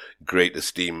in great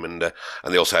esteem. And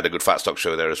they also had a good fat stock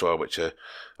show there as well, which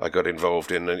I got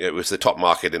involved in. And it was the top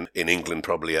market in England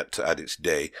probably at its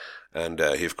day. And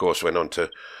he, of course, went on to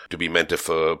be mentor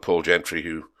for Paul Gentry,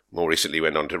 who more recently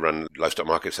went on to run livestock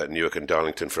markets at Newark and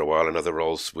Darlington for a while, and other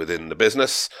roles within the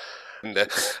business.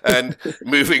 And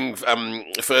moving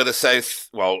further south,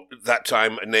 well, that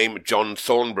time a name John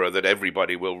Thornborough that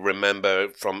everybody will remember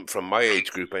from my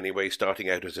age group anyway, starting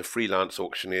out as a freelance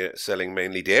auctioneer selling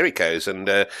mainly dairy cows, and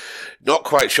not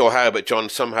quite sure how, but John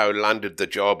somehow landed the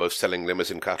job of selling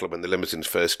Limousin cattle when the Limousins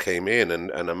first came in,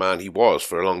 and a man he was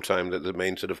for a long time, the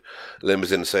main sort of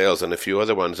Limousin sales and a few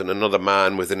other ones, and another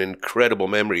man with an incredible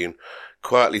memory and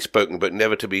quietly spoken, but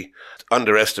never to be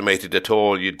underestimated at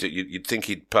all. You'd think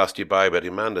he'd passed you by, but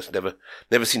man just never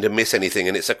seemed to miss anything,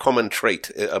 and it's a common trait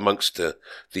amongst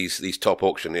these top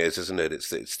auctioneers, isn't it?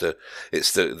 It's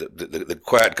the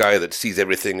quiet guy that sees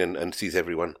everything and sees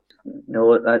everyone.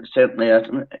 No, that's certainly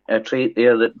a trait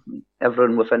there that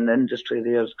everyone within the industry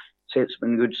there sets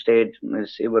them in good stead. And they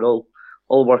say we're all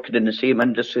working in the same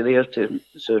industry there,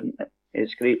 so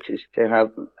it's great to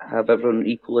have everyone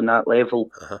equal in that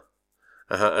level.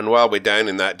 And while we're down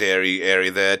in that dairy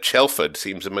area there, Chelford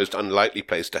seems the most unlikely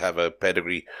place to have a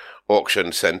pedigree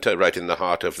auction centre, right in the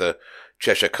heart of the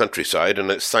Cheshire countryside,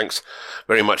 and it's thanks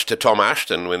very much to Tom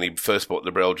Ashton when he first brought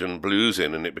the Belgian Blues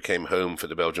in, and it became home for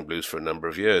the Belgian Blues for a number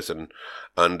of years. And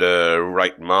under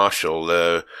Wright Marshall,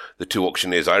 the two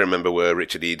auctioneers I remember were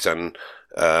Richard Eads and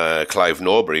Clive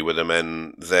Norbury were the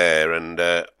men there, and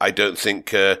I don't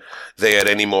think they had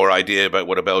any more idea about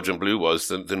what a Belgian Blue was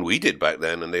than we did back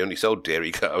then, and they only sold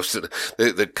dairy cows.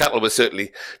 The cattle were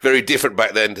certainly very different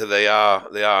back then to they are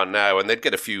now, and they'd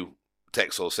get a few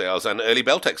Texel sales and early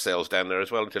Beltex sales down there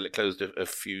as well until it closed a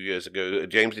few years ago.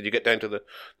 James, did you get down to the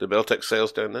Beltex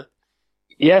sales down there?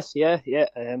 Yes, yeah.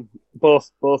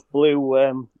 Both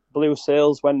blue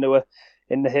sales when they were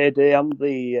in the heyday and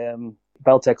the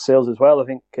Beltex sales as well. I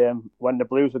think when the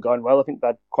Blues were going well, I think they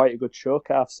had quite a good show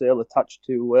calf sale attached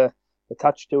to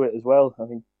it as well. I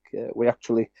think we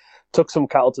actually took some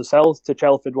cattle to sell to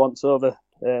Chelford once over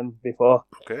before.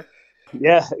 Okay.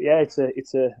 Yeah, it's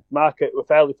a market we're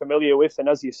fairly familiar with, and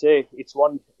as you say, it's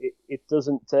one. It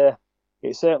doesn't.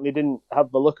 It certainly didn't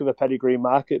have the look of a pedigree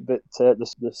market, but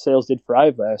the sales did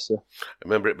thrive there. So I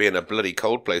remember it being a bloody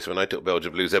cold place when I took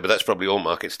Belgian Blues there, but that's probably all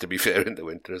markets, to be fair, in the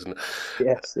winter, isn't it?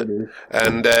 Yes, it is.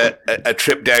 And a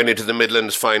trip down into the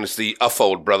Midlands finds the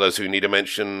Uffold brothers, who need to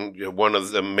mention, one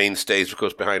of the mainstays, of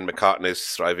course, behind McCartney's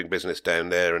thriving business down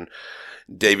there, and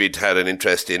David had an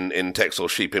interest in Texel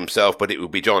sheep himself, but it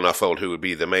would be John Uffold who would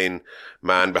be the main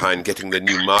man behind getting the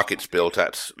new markets built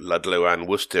at Ludlow and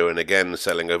Worcester, and again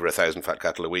selling over 1,000 fat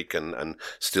cattle a week, and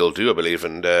still do, I believe.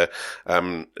 And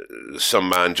some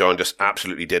man, John, just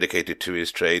absolutely dedicated to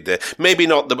his trade there. Maybe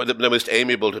not the most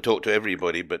amiable to talk to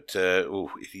everybody, but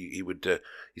he would.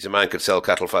 He's a man could sell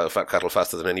fat cattle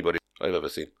faster than anybody I've ever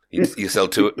seen. He'd sell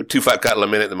two fat cattle a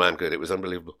minute. The man could. It was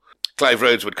unbelievable. Clive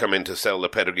Rhodes would come in to sell the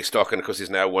pedigree stock, and of course he's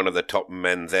now one of the top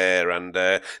men there, and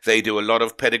they do a lot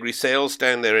of pedigree sales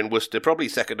down there in Worcester, probably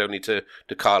second only to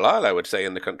Carlisle, I would say,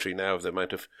 in the country now, of the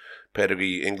amount of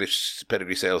English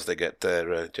pedigree sales they get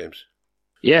there, James.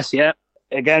 Yes, yeah.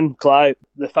 Again, Clive,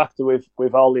 the factor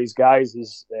with all these guys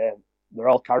is they're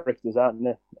all characters, aren't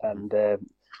they? And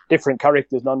different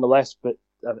characters nonetheless, but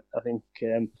I think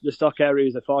the stock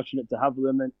areas are fortunate to have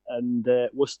them, and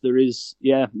Worcester is,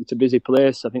 it's a busy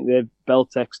place. I think they have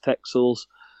Beltex, Texels,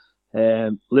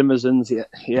 Limousins.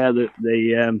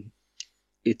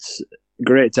 It's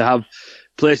great to have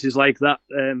places like that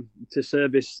to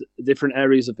service different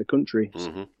areas of the country.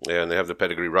 Mm-hmm. Yeah, and they have the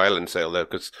pedigree Ryland sale there,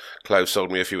 because Clive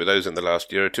sold me a few of those in the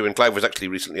last year or two, and Clive was actually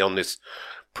recently on this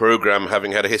program,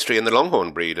 having had a history in the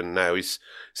Longhorn breed, and now he's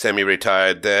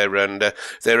semi-retired there, and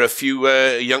there are a few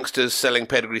youngsters selling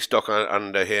pedigree stock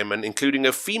under him, and including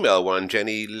a female one,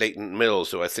 Jenny Leighton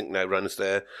Mills, who I think now runs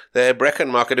their Brecon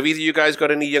market. Have either of you guys got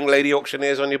any young lady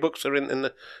auctioneers on your books or in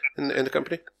the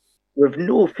company? We've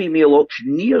no female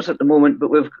auctioneers at the moment,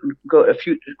 but we've got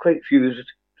quite a few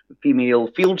female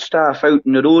field staff out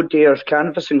in the road there,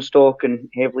 canvassing stock and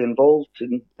heavily involved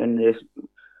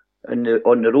on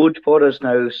the road for us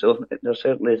now, so there's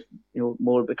certainly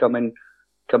more coming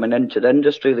into the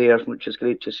industry there, which is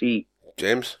great to see.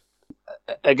 James?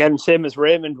 Again, same as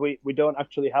Raymond, we don't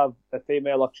actually have a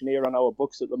female auctioneer on our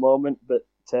books at the moment, but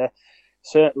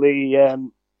certainly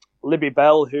Libby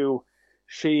Bell, who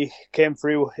she came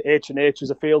through H&H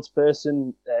as a fields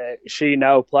person, she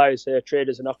now applies her trade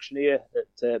as an auctioneer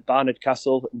at Barnard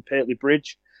Castle and Pateley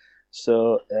Bridge.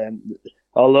 So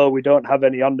although we don't have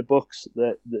any on the books,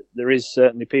 there is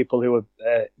certainly people who have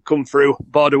come through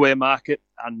Borderway Market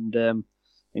and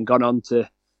gone on to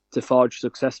forge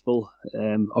successful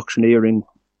auctioneering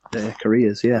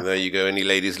careers. Yeah, there you go. Any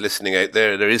ladies listening out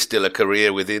there? There is still a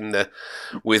career within the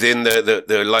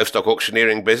livestock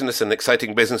auctioneering business, an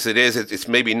exciting business it is. It's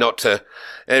maybe not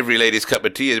every lady's cup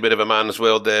of tea. It's a bit of a man's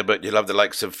world there, but you'll have the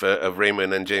likes of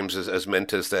Raymond and James as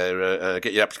mentors there.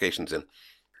 Get your applications in.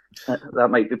 That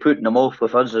might be putting them off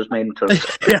with us as mentors.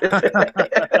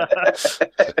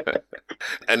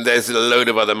 And there's a load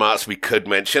of other marts we could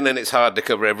mention, and it's hard to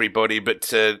cover everybody,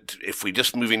 but if we're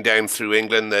just moving down through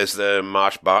England, there's the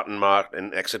Marsh Barton Mart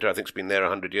in Exeter. I think it's been there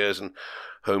 100 years and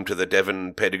home to the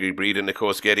Devon pedigree breed. And of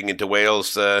course, getting into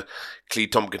Wales, Clee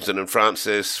Tompkinson and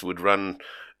Francis would run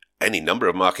any number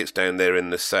of markets down there in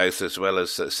the south, as well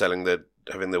as having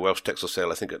the Welsh Texel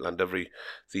sale, I think, at Llandudno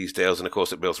these days, and of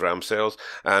course at Bill's Ram sales,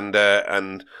 and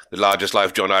the largest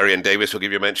life, John Arian Davis, will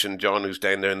give you a mention, John, who's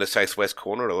down there in the southwest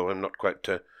corner, although I'm not quite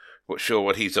sure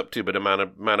what he's up to, but a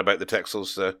man about the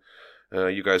Texels,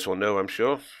 you guys will know, I'm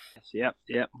sure. Yeah.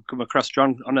 Come across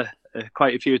John on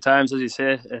quite a few times, as you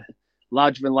say, a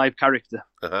larger-than-life character.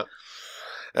 Uh-huh.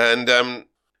 And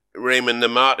Raymond, the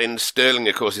Mart in Stirling,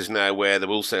 of course, is now where the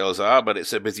bull sales are, but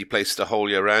it's a busy place to haul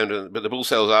you around. But the bull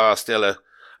sales are still a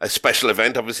special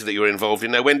event, obviously, that you're involved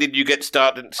in. Now, when did you get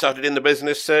started in the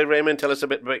business, Raymond? Tell us a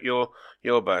bit about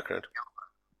your background.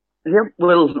 Yeah,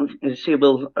 well,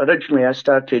 originally I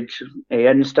started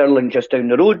in Stirling, just down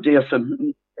the road there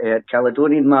from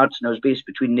Caledonian Marts, and I was based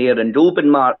between there and Oban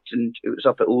Mart, and it was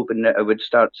up at Oban that I would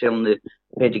start selling the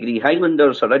pedigree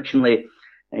Highlanders originally,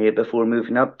 before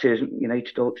moving up to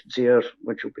United Auctions here,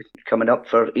 which will be coming up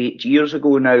for 8 years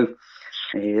ago now.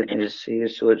 So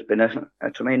it's been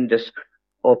a tremendous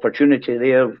opportunity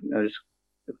there.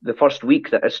 The first week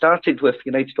that I started with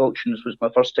United Auctions was my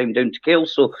first time down to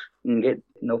Kelso and get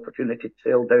an opportunity to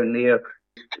sell down there.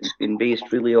 It's been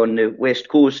based really on the west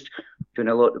coast, doing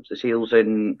a lot of the sales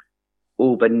in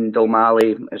Oban,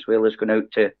 Dalmally, as well as going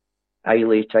out to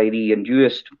Islay, Tiree and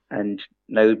Uist, and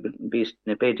now based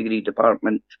in the pedigree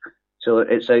department. So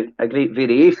it's a great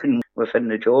variation within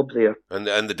the job there. And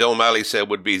the Dalmally sale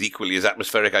would be equally as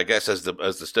atmospheric, I guess, as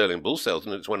the Stirling bull sales,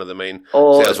 and it's one of the main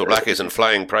sales for blackies and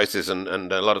flying prices and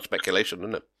a lot of speculation,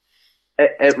 isn't it?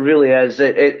 It really is.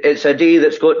 It's a day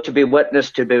that's got to be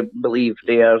witnessed to be believed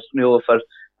there. For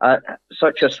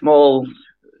such a small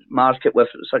market with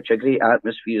such a great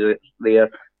atmosphere there,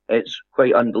 it's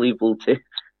quite unbelievable to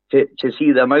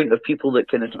see the amount of people that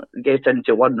can get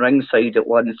into one ringside at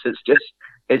once.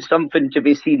 It's something to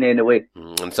be seen anyway.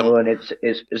 And it's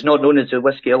not known as the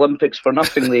Whiskey Olympics for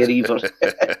nothing there either.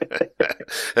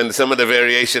 And some of the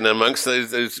variation amongst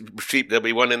those sheep, there'll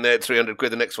be one in there at 300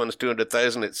 quid, the next one's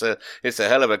 200,000. It's a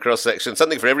hell of a cross section.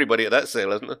 Something for everybody at that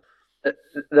sale, isn't it?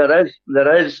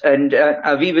 There is, and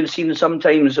I've even seen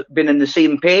sometimes been in the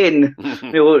same pen.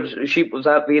 Sheep with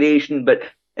that variation, but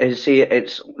as say,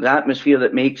 it's the atmosphere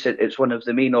that makes it. It's one of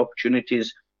the main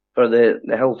opportunities for the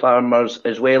hill farmers,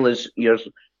 as well as your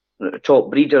top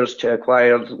breeders, to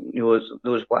acquire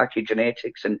those blackie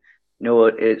genetics. And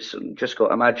it's just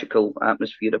got a magical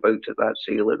atmosphere about it, that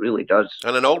sale. It really does.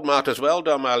 And an old mart as well,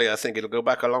 Dalmally. I think it'll go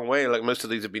back a long way. Like most of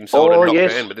these have been sold and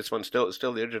knocked down, but this one's still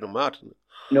the original mart.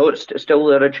 No, it's still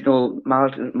the original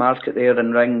market there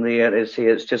and ring there.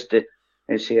 It's just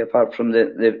apart from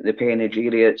the Pennage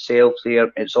area itself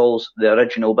there, it's all the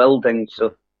original building.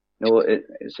 So it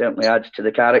certainly adds to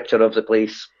the character of the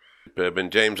place.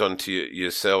 And James, on to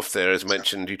yourself there, as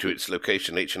mentioned, due to its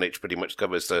location, H&H pretty much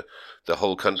covers the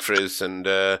whole countries. And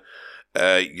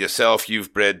yourself,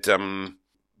 you've bred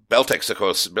Beltex, of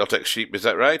course, Beltex sheep, is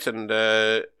that right? And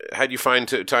how do you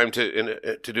find time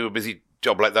to do a busy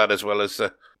job like that, as well as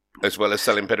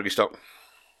selling pedigree stock?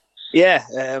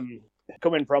 Yeah,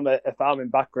 coming from a farming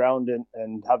background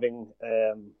and having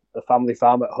a family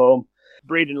farm at home,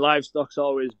 breeding livestock's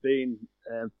always been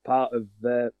part of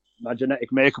my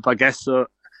genetic makeup, I guess. So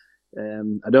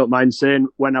I don't mind saying,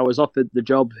 when I was offered the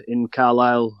job in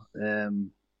Carlisle,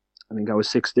 I think I was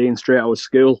 16, straight out of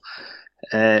school.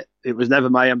 It was never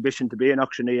my ambition to be an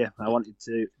auctioneer. I wanted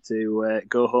to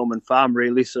go home and farm,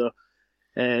 really. So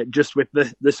just with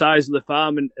the size of the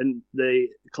farm and the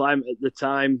climate at the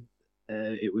time,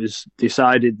 it was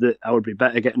decided that I would be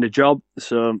better getting a job.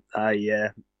 So I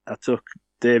took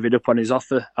David up on his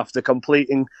offer after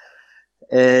completing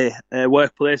a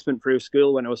work placement through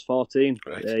school when I was 14.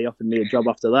 Right. He offered me a job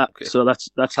after that. Okay. So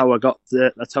that's how I got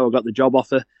the job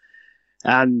offer.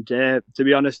 And to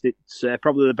be honest, it's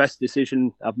probably the best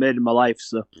decision I've made in my life.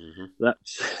 So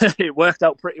it worked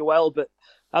out pretty well. But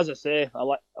as I say, I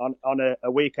like on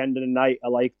a weekend and a night, I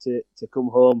like to come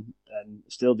home and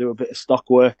still do a bit of stock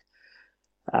work.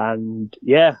 And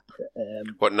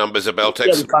what numbers of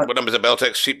Beltex? What numbers of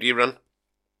Beltex sheep do you run?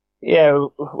 Yeah,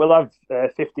 we'll have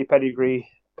 50 pedigree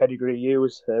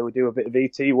ewes. We do a bit of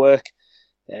ET work.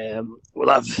 We'll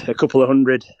have a couple of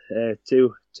hundred,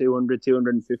 200,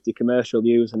 250 commercial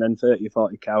ewes, and then 30 or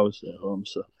 40 cows at home.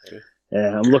 So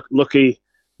I'm lucky.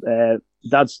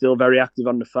 Dad's still very active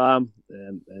on the farm,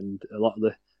 and a lot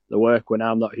of the work when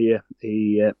I'm not here,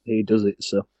 he does it.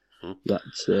 So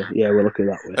that's we're lucky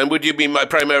that way. And would you be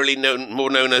primarily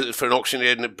more known as for an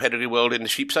auctioneer in the pedigree world in the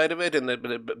sheep side of it, in the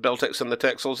Beltex and the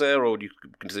Texels there, or would you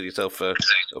consider yourself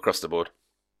across the board?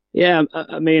 Yeah,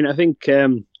 I mean, I think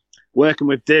working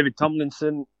with David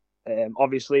Tomlinson,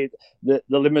 obviously the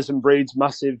Limousin breed's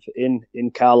massive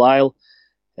in Carlisle.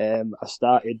 I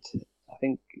started, I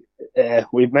think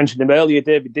we've mentioned him earlier,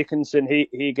 David Dickinson.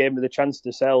 He gave me the chance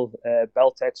to sell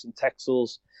Beltex and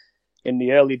Texels in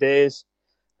the early days.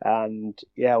 And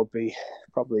yeah, I'll be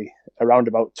probably around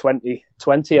about 20,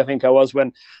 I think I was,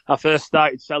 when I first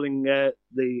started selling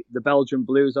the Belgian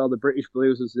blues, or the British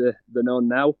blues as they're known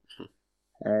now.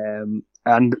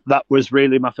 And that was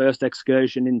really my first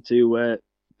excursion into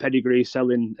pedigree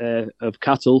selling of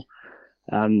cattle.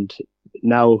 And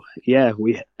now, yeah,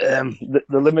 we the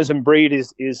Limousin breed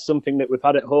is something that we've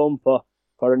had at home for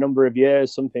a number of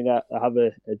years, something I have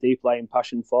a deep lying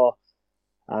passion for.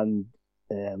 And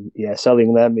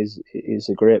selling them is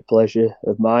a great pleasure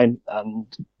of mine, and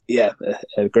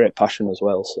a great passion as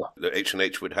well. So the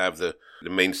H&H would have the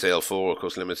main sale for, of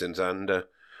course, Limousins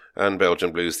and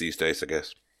Belgian blues these days, I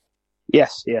guess.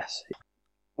 Yes.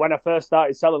 When I first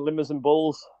started selling Limousin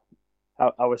bulls,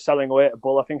 I was selling away at a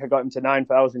bull. I think I got him to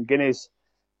 9,000 guineas.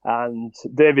 And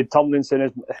David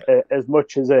Tomlinson, as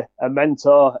much as a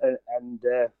mentor and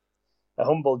a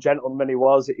humble gentleman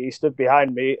he stood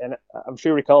behind me, and I'm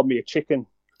sure he called me a chicken.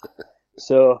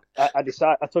 So I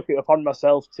decided, I took it upon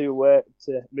myself to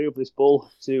move this bull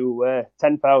to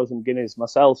 10,000 guineas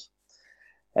myself.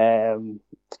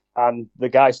 And the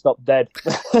guy stopped dead.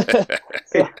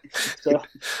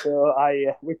 so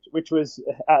I, which was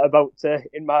at about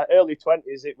in my early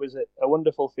 20s, it was a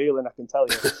wonderful feeling, I can tell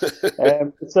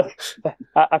you. So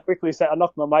I quickly said, I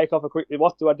knocked my mic off.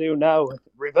 What do I do now?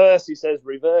 Reverse, he says,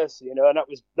 reverse. And that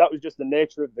was just the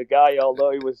nature of the guy.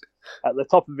 Although he was at the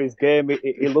top of his game,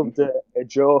 he loved a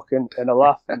joke and a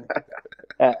laugh,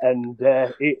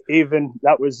 even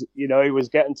that was, he was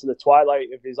getting to the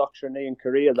twilight of his auctioneering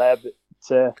career there, but.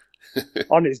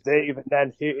 On his day, even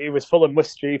then, he was full of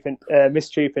mischief in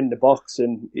the box,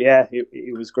 and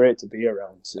he was great to be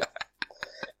around. So.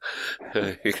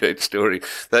 Great story.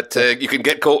 That you can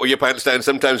get caught with your pants down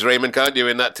sometimes, Raymond, can't you?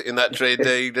 In that trade,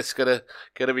 you just gotta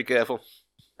be careful.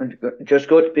 Just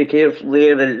got to be careful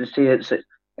there. And see,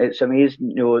 it's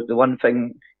amazing. The one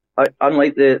thing,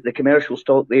 unlike the commercial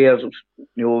stock, there,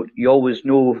 you always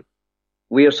know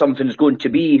where something's going to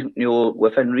be,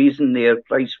 within reason there,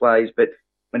 price-wise. But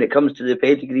when it comes to the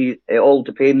pedigree, it all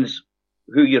depends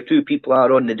who your two people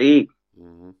are on the day.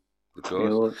 Mm-hmm. Of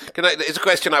course. It's a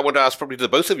question I want to ask, probably to the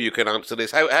both of you can answer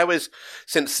this. How is,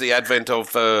 since the advent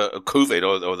of COVID,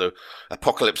 or the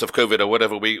apocalypse of COVID, or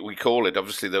whatever we call it,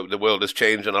 obviously the world has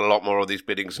changed and a lot more of these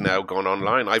biddings now gone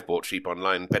online. I've bought sheep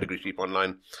online, pedigree sheep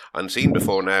online, unseen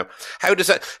before now. How does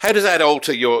that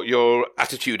alter your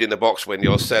attitude in the box when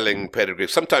you're selling pedigree?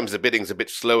 Sometimes the bidding's a bit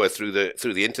slower through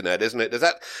the internet, isn't it?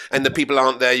 And the people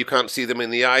aren't there, you can't see them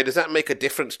in the eye. Does that make a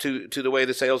difference to the way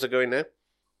the sales are going now?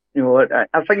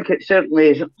 I think it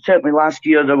certainly last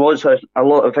year there was a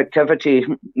lot of activity,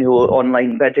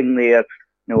 online bidding there.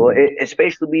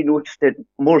 Especially we noticed it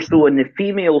more so on the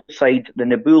female side than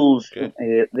the bulls.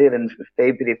 Okay. There in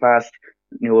February past,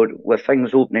 with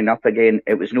things opening up again,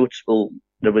 it was noticeable.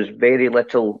 There was very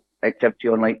little activity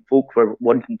online. Folk were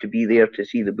wanting to be there to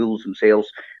see the bulls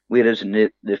themselves, whereas in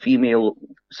the female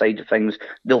side of things,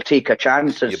 they'll take a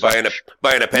chance. You're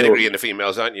buying a pedigree in the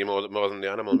females, aren't you, more than the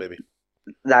animal, maybe?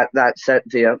 That's it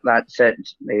there. That's it.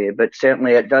 But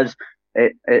certainly it does.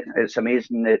 It's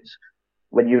amazing. It's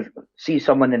when you see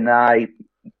someone in the eye,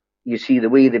 you see the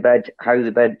way they bid, how they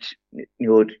bid.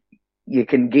 You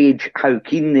can gauge how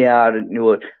keen they are.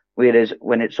 Whereas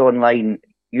when it's online,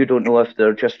 you don't know if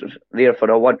they're just there for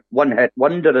a one-hit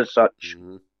wonder as such.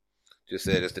 Mm-hmm. Just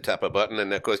there, just to tap a button,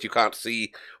 and of course you can't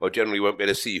see, or generally won't be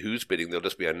able to see who's bidding. There'll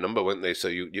just be a number, won't they? So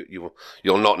you'll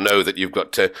not know that you've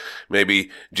got maybe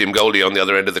Jim Goldie on the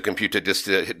other end of the computer just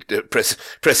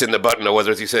pressing the button, or whether,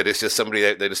 as you said, it's just somebody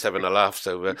out there just having a laugh.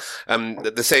 So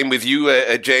the same with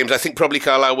you, James. I think probably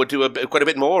Carlisle would do quite a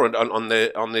bit more on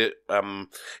the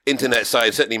internet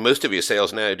side. Certainly, most of your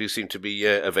sales now do seem to be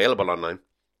available online.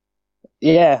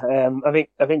 Yeah, I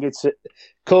think it's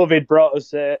COVID brought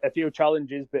us a few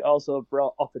challenges, but also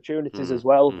brought opportunities as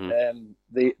well.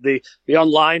 Mm-hmm. The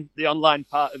online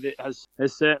part of it has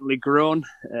certainly grown.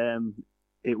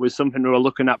 It was something we were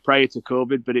looking at prior to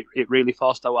COVID, but it really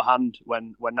forced our hand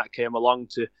when that came along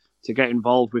to get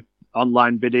involved with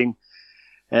online bidding.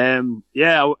 I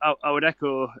would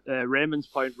echo Raymond's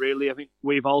point. Really, I think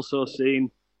we've also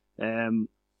seen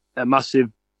a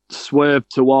massive swerve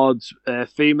towards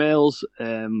females.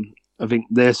 I think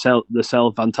they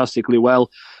sell fantastically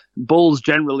well. Bulls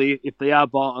generally, if they are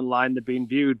bought online, they're being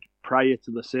viewed prior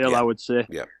to the sale. Yeah. I would say.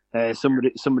 Yeah.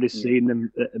 Somebody's seen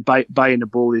them. Buying a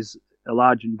bull is a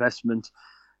large investment,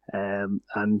 and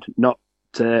not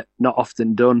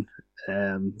often done.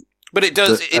 But it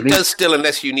does still,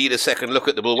 unless you need a second look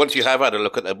at the bull. Once you have had a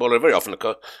look at the bull, and very often,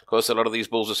 of course, a lot of these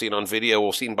bulls are seen on video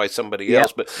or seen by somebody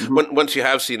else. But once you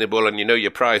have seen a bull and you know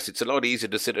your price, it's a lot easier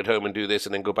to sit at home and do this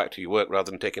and then go back to your work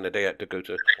rather than taking a day out to go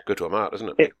to a mart,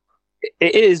 isn't it?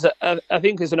 It is. I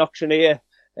think as an auctioneer,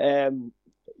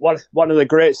 one of the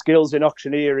great skills in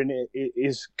auctioneering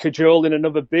is cajoling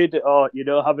another bid, or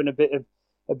having a bit of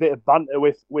banter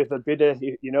with a bidder.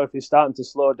 If you're starting to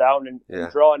slow down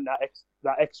and drawing that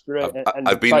extra.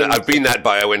 I've been that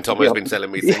buyer when Tom has been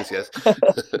selling me things. Yes.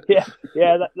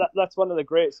 That's one of the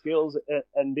great skills.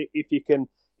 And if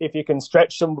you can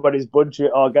stretch somebody's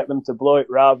budget or get them to blow it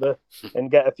rather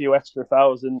and get a few extra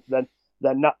thousand, then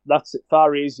that's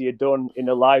far easier done in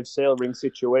a live sale ring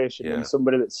situation than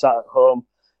somebody that's sat at home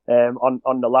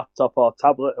on the laptop or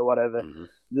tablet or whatever.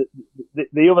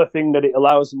 The other thing that it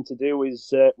allows them to do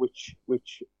is, which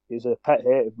is a pet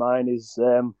hate of mine, is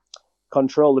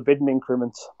control the bidding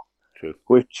increments. True.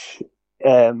 Which,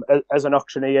 as an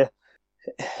auctioneer,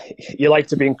 you like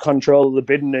to be in control of the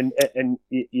bidding, and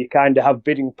you kind of have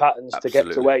bidding patterns to get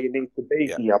to where you need to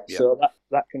be. So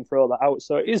that can throw that out.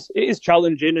 So it is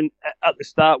challenging, and at the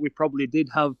start we probably did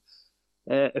have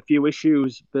a few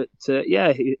issues, but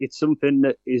it's something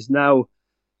that is now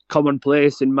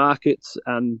commonplace in markets,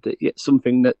 and it's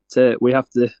something that we have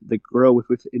to grow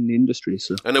with in the industry.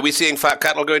 So, and are we seeing fat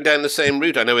cattle going down the same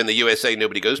route? I know in the USA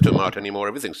nobody goes to a mart anymore;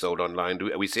 everything's sold online.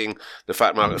 Are we seeing the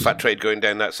fat trade going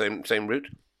down that same route?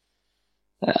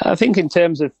 I think in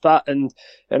terms of fat and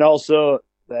also,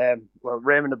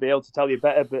 Raymond will be able to tell you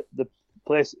better, but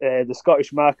the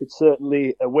Scottish market's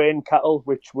certainly a weighing cattle,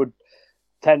 which would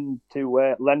tend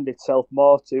to lend itself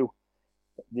more to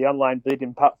the online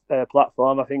bidding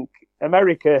platform. I think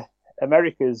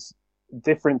America's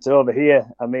different to over here.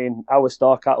 I mean, our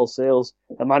store cattle sales,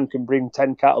 a man can bring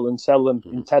 10 cattle and sell them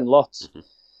in 10 lots,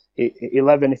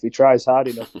 11 if he tries hard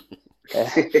enough.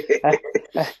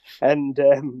 And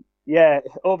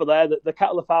over there, the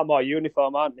cattle are far more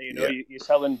uniform, aren't they? You're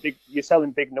selling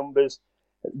big numbers.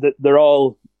 They're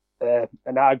all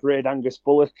an R-grade Angus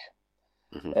bullock,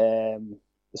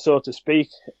 so to speak.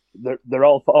 They're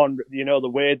all 400, the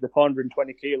weight, the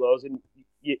 420 kilos, and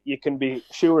you can be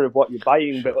sure of what you're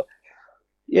buying. But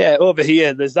over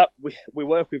here, there's that. We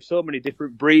work with so many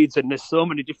different breeds, and there's so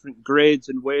many different grades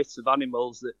and weights of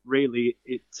animals that really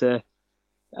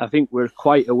I think we're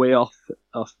quite a way off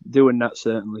doing that,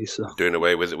 certainly. So doing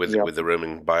away with the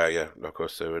roaming buyer, of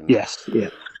course. So yes.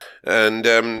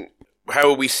 And how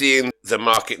are we seeing the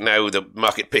market now? The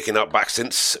market picking up back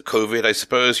since COVID, I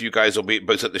suppose. You guys will be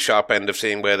both at the sharp end of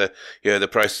seeing where the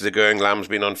prices are going. Lamb's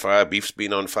been on fire, beef's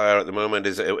been on fire at the moment.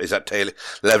 Is that tail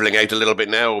leveling out a little bit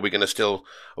now, or are we going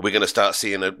to start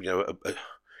seeing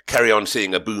carry on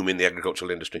seeing a boom in the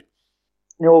agricultural industry?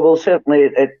 No, well, certainly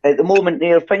at the moment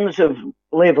there, things have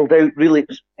levelled out really.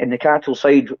 In the cattle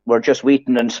side, we're just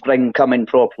waiting on spring coming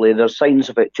properly. There's signs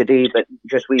of it today, but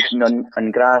just waiting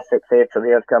on grass, etc.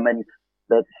 They're coming.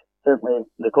 But certainly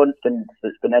the confidence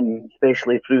that's been in,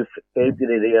 especially through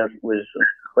February there, was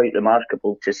quite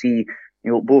remarkable to see,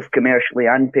 both commercially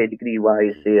and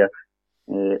pedigree-wise there.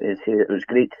 It was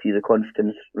great to see the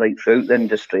confidence right throughout the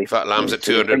industry. Fat lambs at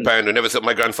 £200. I never thought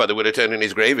my grandfather would have turned in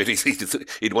his grave if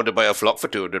he'd want to buy a flock for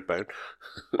 £200.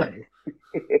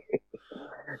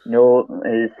 No,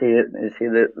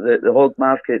 the hog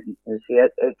market,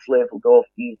 it's levelled off,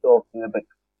 eased off now, but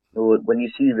when you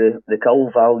see the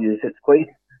cull values, it's quite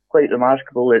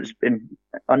remarkable. It's been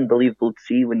unbelievable to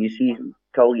see when you see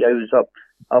cull yows up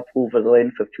over the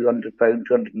length of £200,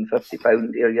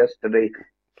 £250 here yesterday.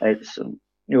 It's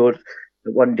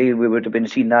one day we would have been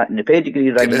seeing that in the pedigree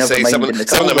ring. Never mind in the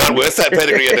some of them aren't worth that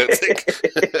pedigree, I don't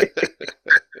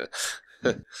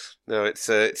think. No, it's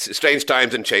strange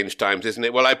times and change times, isn't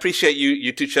it? Well, I appreciate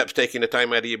you two chaps taking the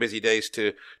time out of your busy days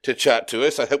to chat to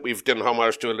us. I hope we've done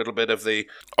homage to a little bit of the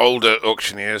older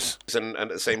auctioneers and at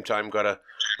the same time got a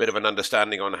bit of an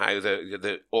understanding on how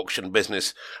the auction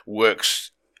business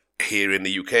works here in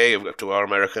the UK, to our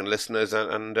American listeners,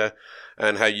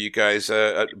 and how you guys,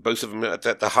 both of them,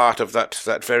 at the heart of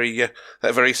that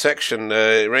very section.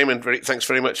 Raymond, thanks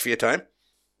very much for your time.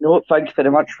 No, thank you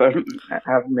very much for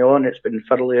having me on. It's been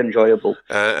thoroughly enjoyable.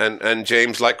 And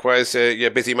James, likewise, you're a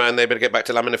busy man there, better get back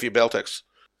to lambing a few Beltecs.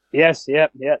 Yes, yeah,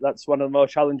 that's one of the more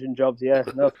challenging jobs, yeah.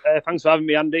 No, thanks for having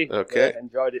me, Andy. Okay.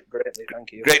 Enjoyed it greatly,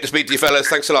 thank you. Great to speak to you, fellas.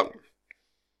 Thanks a lot.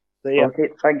 See ya. Okay,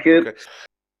 thank you. Okay.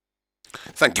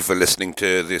 Thank you for listening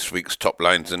to this week's Top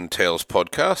Lines and Tails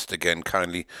podcast, again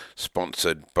kindly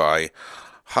sponsored by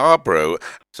Harbro,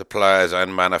 suppliers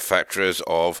and manufacturers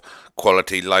of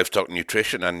quality livestock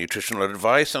nutrition and nutritional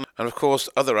advice, and of course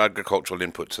other agricultural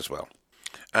inputs as well.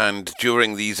 And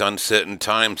during these uncertain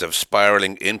times of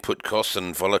spiraling input costs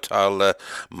and volatile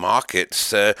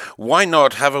markets, why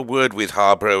not have a word with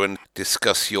Harborough and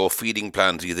discuss your feeding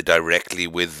plans either directly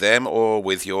with them or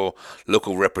with your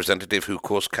local representative, who of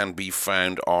course can be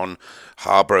found on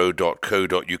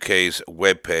harborough.co.uk's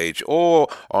webpage or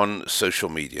on social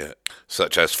media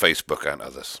such as Facebook and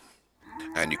others.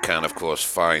 And you can, of course,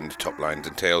 find Top Lines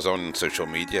and Tales on social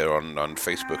media, on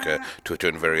Facebook, Twitter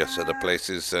and various other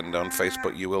places. And on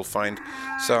Facebook you will find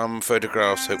some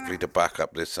photographs, hopefully to back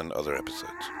up this and other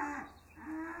episodes.